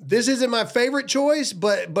 this isn't my favorite choice,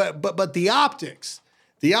 but the optics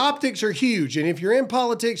are huge. And if you're in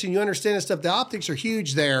politics and you understand this stuff, the optics are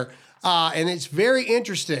huge there, and it's very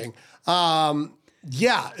interesting.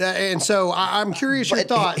 Yeah, and so I'm curious your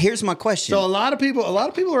thought. Here's my question. So a lot of people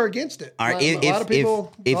are against it. All right,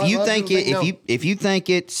 if you think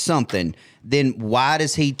it's something, then why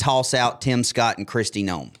does he toss out Tim Scott and Christy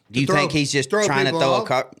Nome? Do you think he's just trying to throw a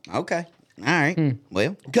car? Okay, all right.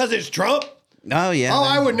 Well, because it's Trump. Oh yeah. Oh,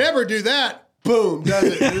 I would never do that. Boom, does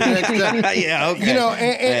it? Yeah, okay. You know,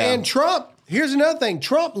 and Trump. Here's another thing.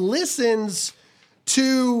 Trump listens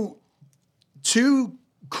to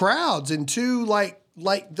crowds and to like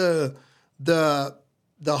the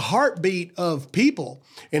heartbeat of people.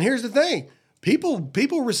 And here's the thing.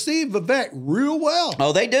 People receive Vivek real well.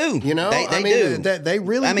 Oh, they do. You know, they do. They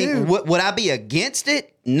really do. Would I be against it?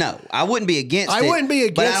 No, I wouldn't be against it. I wouldn't be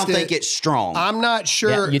against it. But I don't think it's strong. I'm not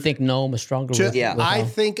sure. Yeah, you think Nome is stronger? I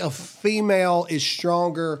think a female is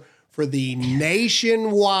stronger for the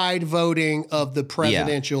nationwide voting of the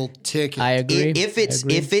presidential ticket. I agree. If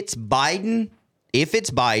it's Biden,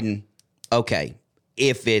 okay.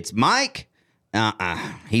 If it's Mike,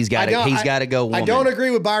 he's got to go woman. I don't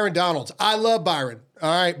agree with Byron Donalds. I love Byron. All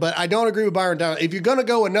right, but I don't agree with Byron Donalds. If you're going to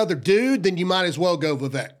go another dude, then you might as well go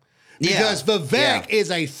Vivek. Because Vivek is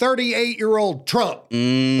a 38-year-old Trump.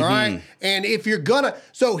 Mm-hmm. All right? And if you're going to...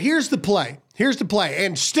 So here's the play.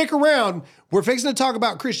 And stick around. We're fixing to talk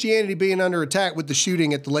about Christianity being under attack with the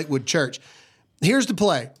shooting at the Lakewood Church. Here's the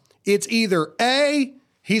play. It's either A,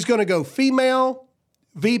 he's going to go female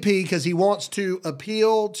VP because he wants to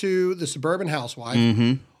appeal to the suburban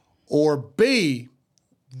housewife, or B,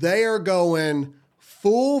 they are going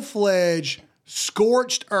full-fledged,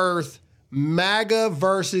 scorched earth, MAGA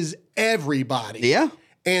versus everybody. Yeah.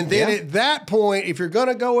 And then at that point, if you're going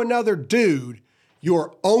to go another dude,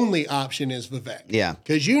 your only option is Vivek. Yeah.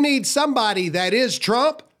 Because you need somebody that is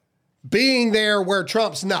Trump being there where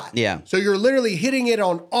Trump's not. Yeah. So you're literally hitting it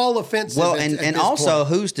on all offensive. Well, and also,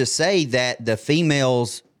 who's to say that the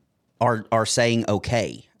females are saying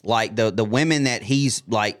okay? Like the women that he's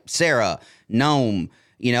like Sarah, Nome,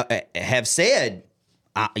 have said,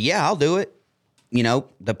 yeah, I'll do it.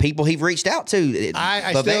 The people he've reached out to.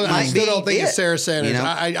 I still don't think it's Sarah Sanders.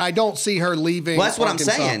 I don't see her leaving. Well, that's what I'm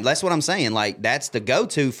saying. That's what I'm saying. Like, that's the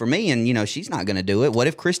go-to for me, and, she's not going to do it. What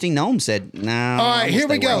if Christy Nome said, no? All right, here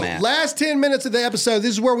we go. Last 10 minutes of the episode.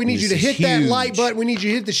 This is where we need you to hit that like button. We need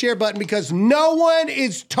you to hit the share button because no one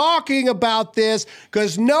is talking about this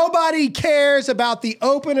because nobody cares about the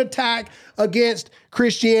open attack against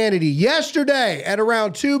Christianity. Yesterday at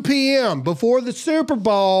around 2 p.m. before the Super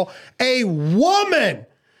Bowl, a woman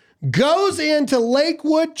goes into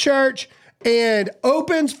Lakewood Church and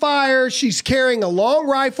opens fire. She's carrying a long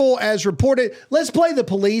rifle as reported. Let's play the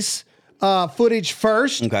police footage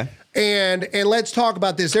first. Okay. And let's talk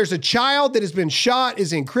about this. There's a child that has been shot,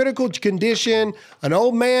 is in critical condition. An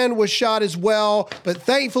old man was shot as well. But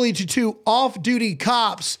thankfully to two off-duty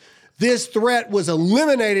cops, this threat was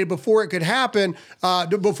eliminated before it could happen,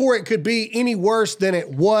 before it could be any worse than it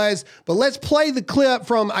was. But let's play the clip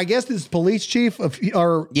from, I guess this is police chief from Houston.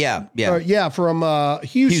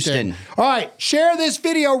 All right, share this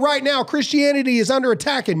video right now. Christianity is under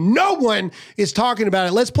attack and no one is talking about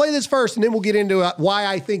it. Let's play this first and then we'll get into why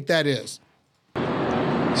I think that is.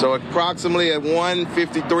 So approximately at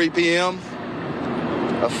 1:53 p.m.,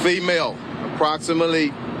 a female,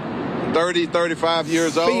 approximately 30, 35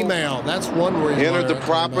 years old. Female, that's one reason. Entered the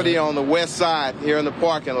property on the west side here in the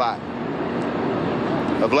parking lot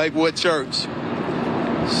of Lakewood Church.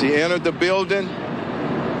 She entered the building.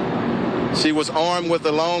 She was armed with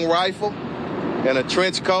a long rifle and a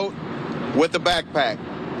trench coat with a backpack,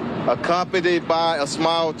 accompanied by a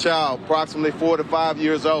small child, approximately 4 to 5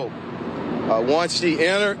 years old. Once she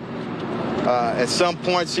entered, at some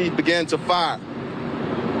point she began to fire.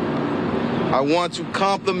 I want to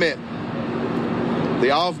compliment the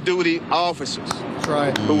off-duty officers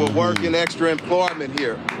who were working extra employment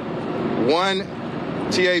here. One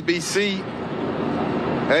TABC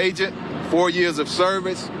agent, 4 years of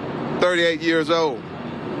service, 38 years old.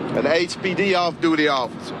 An HPD off-duty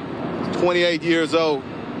officer, 28 years old,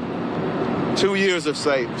 2 years of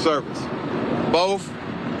service. Both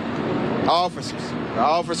officers, the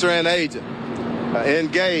officer and agent,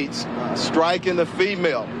 engaged, striking the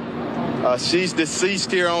female. She's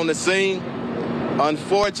deceased here on the scene.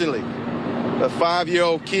 Unfortunately, the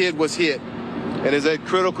 5-year-old kid was hit and is at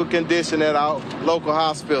critical condition at our local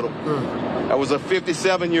hospital. That was a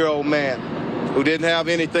 57-year-old man who didn't have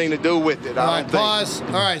anything to do with it. All right, pause.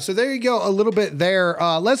 All right, so there you go, a little bit there.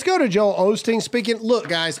 Let's go to Joel Osteen speaking. Look,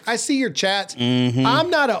 guys, I see your chats.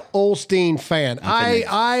 I'm not an Osteen fan.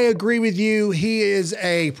 I agree with you. He is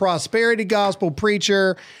a prosperity gospel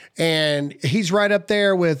preacher, and he's right up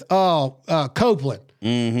there with Copeland,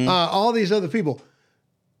 all these other people.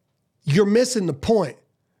 you're missing the point.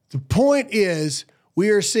 The point is we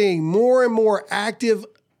are seeing more and more active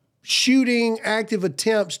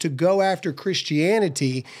attempts to go after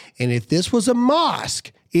Christianity. And if this was a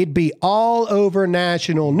mosque, it'd be all over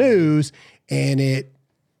national news. And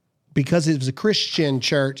because it was a Christian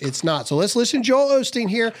church, it's not. So let's listen to Joel Osteen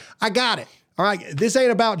here. I got it. All right. This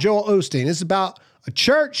ain't about Joel Osteen. This is about a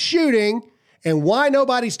church shooting and why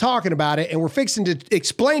nobody's talking about it. And we're fixing to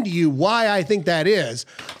explain to you why I think that is.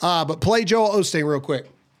 But play Joel Osteen real quick.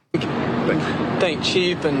 Thank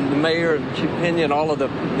Chief and the mayor and Chief Pena and all of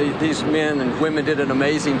these men and women did an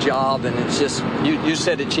amazing job. And it's just, you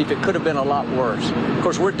said it, Chief, it could have been a lot worse. Of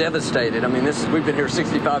course, we're devastated. I mean, we've been here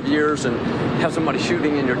 65 years and have somebody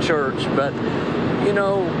shooting in your church. But, you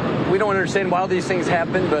know, we don't understand why these things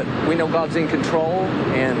happen, but we know God's in control.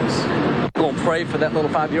 And we're going to pray for that little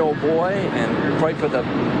 5-year-old boy and pray for the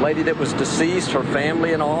lady that was deceased, her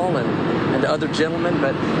family and all, and the other gentleman.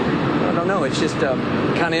 But I don't know, it's just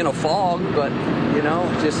kind of in a fog, but, you know,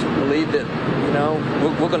 just believe that, you know,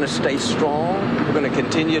 we're going to stay strong. We're going to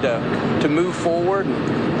continue to move forward.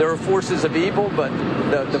 And there are forces of evil, but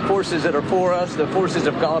the forces that are for us, the forces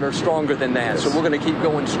of God are stronger than that. So we're going to keep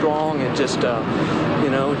going strong and just, you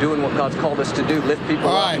know, doing what God's called us to do, lift people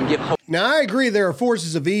up and give hope. Now, I agree there are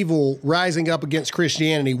forces of evil rising up against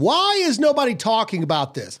Christianity. Why is nobody talking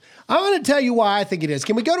about this? I'm going to tell you why I think it is.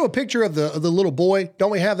 Can we go to a picture of the little boy?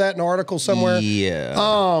 Don't we have that in an article somewhere?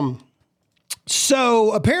 Yeah.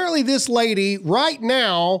 So apparently this lady right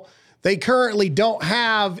now, they currently don't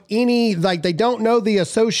have any, like they don't know the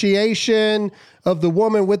association of the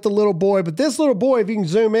woman with the little boy. But this little boy, if you can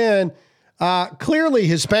zoom in, clearly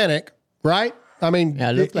Hispanic, right? I mean, yeah,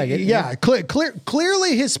 it looked like it. Yeah,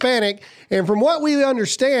 clearly Hispanic. And from what we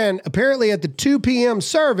understand, apparently at the 2 p.m.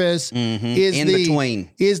 service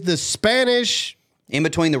is the Spanish. In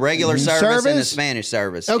between the regular service and the Spanish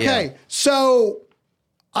service. Okay, so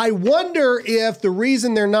I wonder if the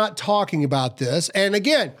reason they're not talking about this, and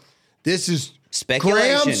again, this is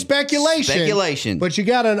speculation. Speculation. But you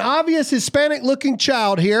got an obvious Hispanic-looking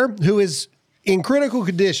child here who is in critical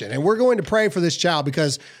condition, and we're going to pray for this child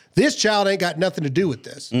because this child ain't got nothing to do with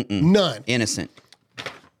this. None. Innocent.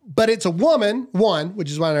 But it's a woman, which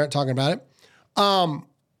is why they're not talking about it.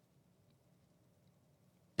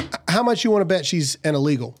 How much you want to bet she's an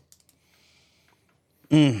illegal?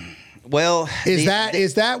 Well, is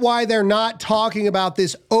that why they're not talking about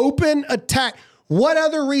this open attack? What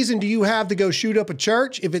other reason do you have to go shoot up a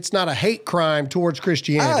church if it's not a hate crime towards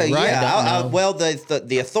Christianity, right? Yeah. Well,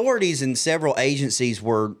 the authorities and several agencies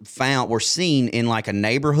were seen in like a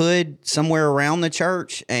neighborhood somewhere around the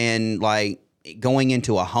church and like going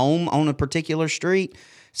into a home on a particular street.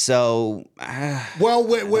 So, well,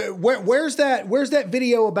 where's that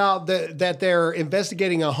video about that they're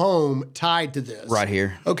investigating a home tied to this? Right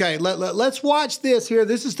here. Okay, let's watch this here.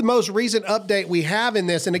 This is the most recent update we have in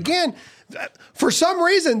this. And again, for some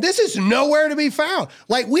reason, this is nowhere to be found.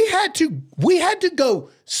 Like we had to go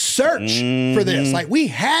search for this. Like we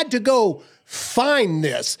had to go find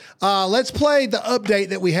this. Let's play the update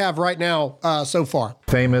that we have right now so far.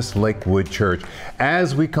 Famous Lakewood Church.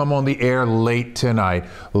 As we come on the air late tonight,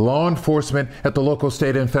 law enforcement at the local,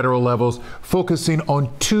 state, and federal levels focusing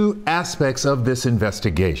on two aspects of this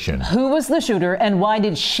investigation. Who was the shooter and why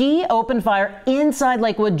did she open fire inside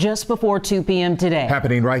Lakewood just before 2 p.m. today?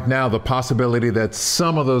 Happening right now, the possibility that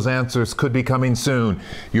some of those answers could be coming soon.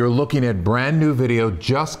 You're looking at brand new video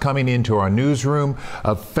just coming into our newsroom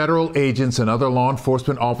of federal agents and other law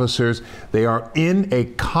enforcement officers. They are in a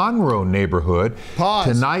Conroe neighborhood. Pause.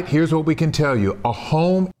 Tonight, here's what we can tell you. A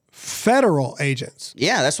home. Federal agents.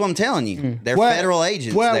 Yeah, that's what I'm telling you. They're federal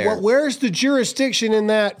agents there. Where's the jurisdiction in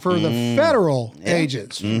that for the federal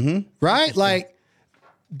agents? Right? Like,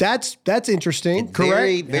 that's interesting.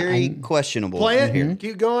 Very, correct? very questionable. Play it. Here.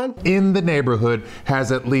 Keep going. In the neighborhood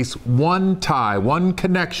has at least one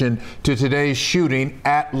connection to today's shooting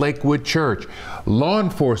at Lakewood Church. Law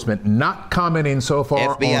enforcement not commenting so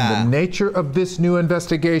far FBI. on the nature of this new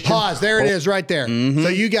investigation. Pause. There it is right there. So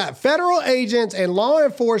you got federal agents and law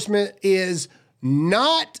enforcement is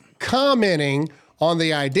not commenting on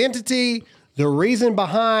the identity, the reason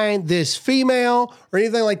behind this female or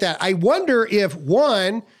anything like that. I wonder if,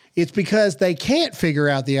 one, it's because they can't figure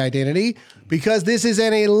out the identity because this is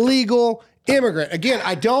an illegal immigrant. Again,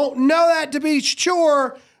 I don't know that to be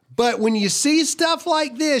sure, but when you see stuff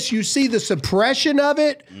like this, you see the suppression of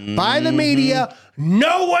it by the media.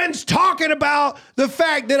 No one's talking about the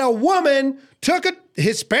fact that a woman took a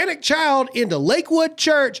Hispanic child into Lakewood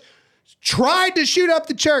Church, tried to shoot up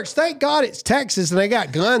the church. Thank God it's Texas and they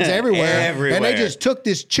got guns everywhere. And they just took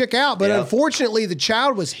this chick out. But unfortunately, the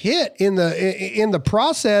child was hit in the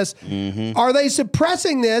process. Are they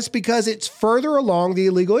suppressing this because it's further along the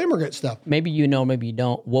illegal immigrant stuff? Maybe you know, maybe you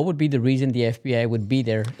don't. What would be the reason the FBI would be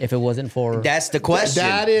there if it wasn't for... That's the question.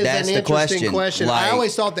 That is That's an the interesting question. Like, I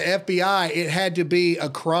always thought the FBI, it had to be a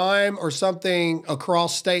crime or something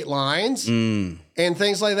across state lines and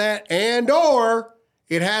things like that. And or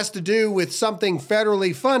it has to do with something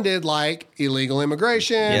federally funded like illegal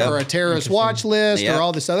immigration or a terrorist watch list or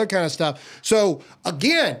all this other kind of stuff. So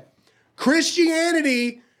again,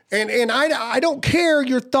 Christianity... And I don't care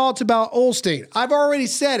your thoughts about Osteen. I've already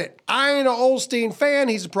said it. I ain't an Osteen fan.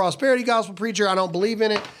 He's a prosperity gospel preacher. I don't believe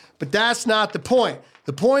in it. But that's not the point.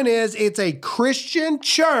 The point is it's a Christian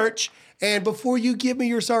church. And before you give me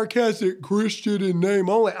your sarcastic Christian in name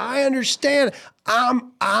only, I understand.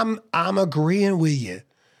 I'm agreeing with you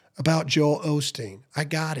about Joel Osteen. I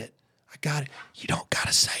got it. You don't got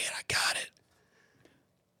to say it. I got it.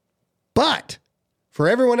 But... for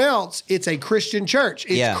everyone else, it's a Christian church.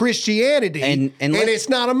 It's Christianity. And it's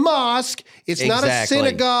not a mosque. It's not a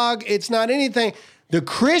synagogue. It's not anything. The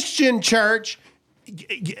Christian church,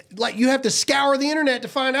 like you have to scour the internet to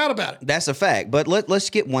find out about it. That's a fact. But let's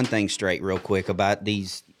get one thing straight real quick about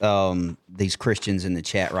these Christians in the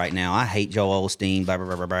chat right now. I hate Joel Osteen. Blah, blah,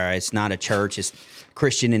 blah, blah, blah. It's not a church. It's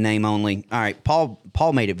Christian in name only. All right, Paul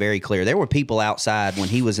made it very clear. There were people outside when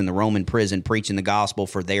he was in the Roman prison preaching the gospel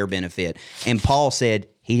for their benefit. And Paul said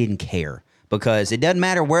he didn't care because it doesn't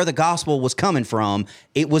matter where the gospel was coming from.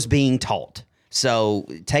 It was being taught. So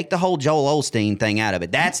take the whole Joel Osteen thing out of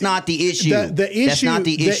it. That's not the issue. That's not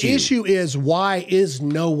the issue. The issue is why is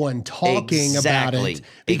no one talking about it?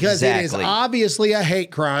 Because it is obviously a hate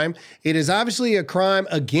crime. It is obviously a crime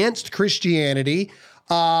against Christianity.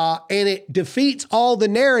 And it defeats all the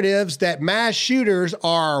narratives that mass shooters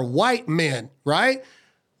are white men, right?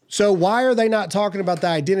 So why are they not talking about the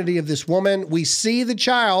identity of this woman? We see the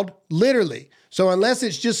child, literally. So unless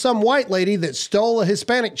it's just some white lady that stole a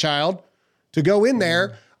Hispanic child to go in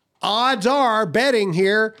there, odds are betting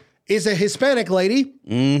here is a Hispanic lady.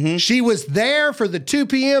 She was there for the 2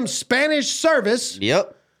 p.m. Spanish service.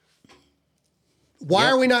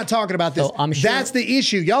 Why are we not talking about this? So that's the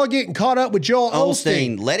issue. Y'all are getting caught up with Joel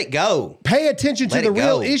Osteen. Let it go. Pay attention to the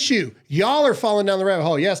real issue. Y'all are falling down the rabbit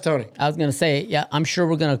hole. Yes, Tony. I was going to say, yeah, I'm sure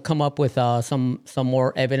we're going to come up with some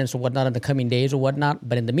more evidence or whatnot in the coming days or whatnot.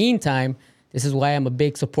 But in the meantime, this is why I'm a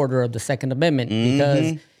big supporter of the Second Amendment.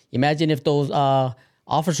 Because imagine if those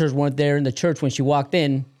officers weren't there in the church when she walked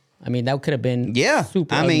in. I mean, that could have been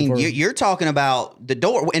super ugly. You're talking about the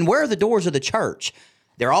door. And where are the doors of the church?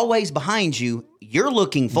 They're always behind you. You're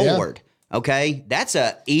looking forward. Okay? That's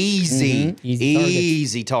a easy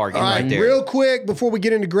target right there. Real quick, before we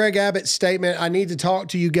get into Greg Abbott's statement, I need to talk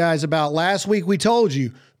to you guys about last week we told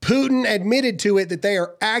you Putin admitted to it that they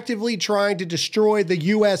are actively trying to destroy the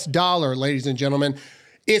U.S. dollar, ladies and gentlemen.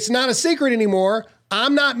 It's not a secret anymore.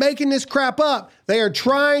 I'm not making this crap up. They are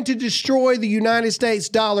trying to destroy the United States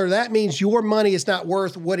dollar. That means your money is not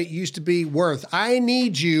worth what it used to be worth. I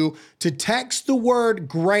need you to text the word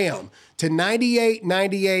Graham to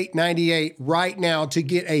 989898 right now to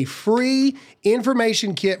get a free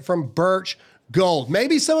information kit from Birch Gold.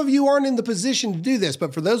 Maybe some of you aren't in the position to do this,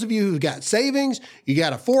 but for those of you who've got savings, you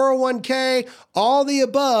got a 401k, all the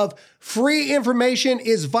above, free information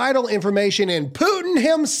is vital information. And Putin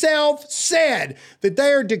himself said that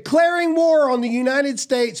they are declaring war on the United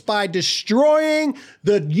States by destroying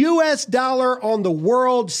the US dollar on the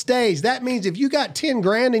world stage. That means if you got 10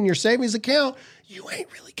 grand in your savings account, you ain't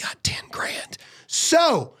really got 10 grand.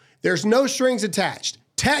 So there's no strings attached.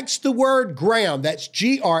 Text the word Graham, that's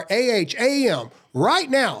Graham, right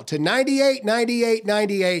now to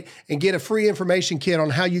 989898 and get a free information kit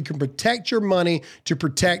on how you can protect your money to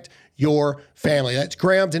protect your family. That's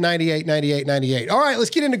Graham to 989898. All right,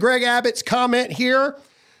 let's get into Greg Abbott's comment here.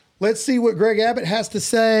 Let's see what Greg Abbott has to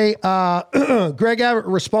say. Greg Abbott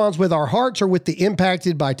responds with, our hearts are with the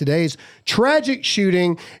impacted by today's tragic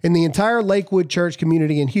shooting in the entire Lakewood church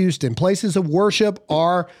community in Houston. Places of worship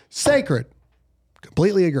are sacred.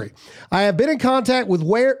 Completely agree. I have been in contact with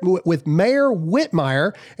Mayor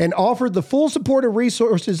Whitmire and offered the full support and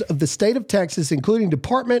resources of the state of Texas, including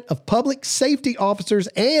Department of Public Safety officers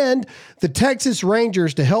and the Texas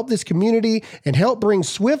Rangers to help this community and help bring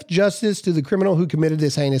swift justice to the criminal who committed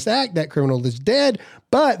this heinous act. That criminal is dead,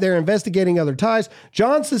 but they're investigating other ties.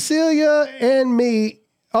 John, Cecilia, and me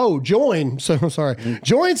Join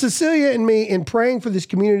Cecilia and me in praying for this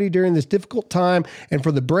community during this difficult time and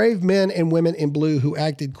for the brave men and women in blue who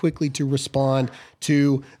acted quickly to respond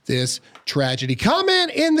to this tragedy.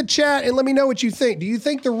 Comment in the chat and let me know what you think. Do you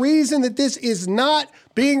think the reason that this is not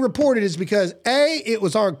being reported is because A, it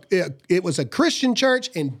was a Christian church,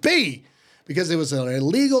 and B, because it was an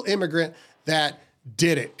illegal immigrant that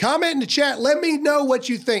did it? Comment in the chat. Let me know what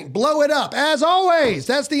you think. Blow it up. As always,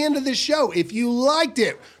 that's the end of this show. If you liked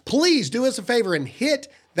it, please do us a favor and hit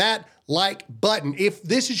that like button. If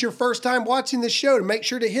this is your first time watching this show, to make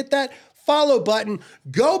sure to hit that follow button.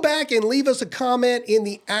 Go back and leave us a comment in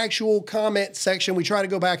the actual comment section. We try to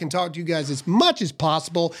go back and talk to you guys as much as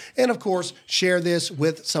possible. And of course, share this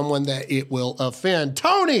with someone that it will offend.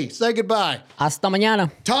 Tony, say goodbye. Hasta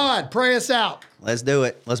mañana. Todd, pray us out. Let's do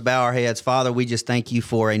it. Let's bow our heads. Father, we just thank you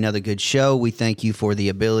for another good show. We thank you for the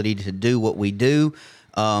ability to do what we do.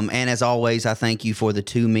 And as always, I thank you for the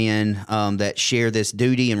two men that share this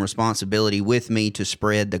duty and responsibility with me to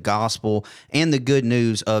spread the gospel and the good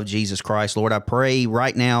news of Jesus Christ. Lord, I pray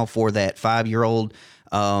right now for that 5-year-old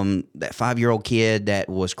kid that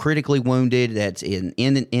was critically wounded, that's in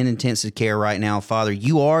intensive care right now. Father,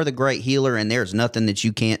 you are the great healer, and there's nothing that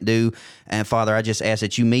you can't do. And Father, I just ask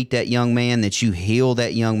that you meet that young man, that you heal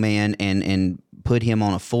that young man, and put him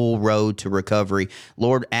on a full road to recovery.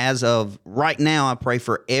 Lord, as of right now, I pray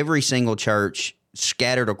for every single church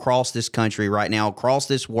scattered across this country right now, across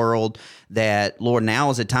this world, that, Lord, now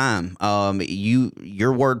is a time.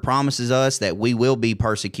 Your word promises us that we will be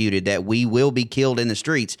persecuted, that we will be killed in the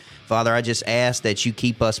streets. Father, I just ask that you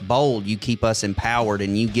keep us bold, you keep us empowered,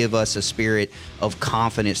 and you give us a spirit of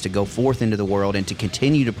confidence to go forth into the world and to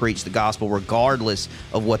continue to preach the gospel regardless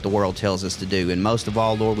of what the world tells us to do. And most of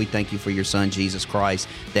all, Lord, we thank you for your Son, Jesus Christ,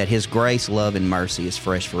 that his grace, love, and mercy is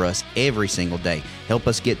fresh for us every single day. Help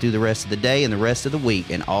us get through the rest of the day and the rest of the week.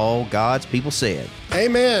 And all God's people said,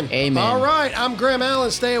 amen. Amen. All right. I'm Graham Allen.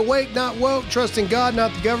 Stay awake, not woke. Trust in God,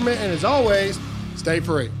 not the government. And as always, stay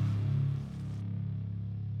free.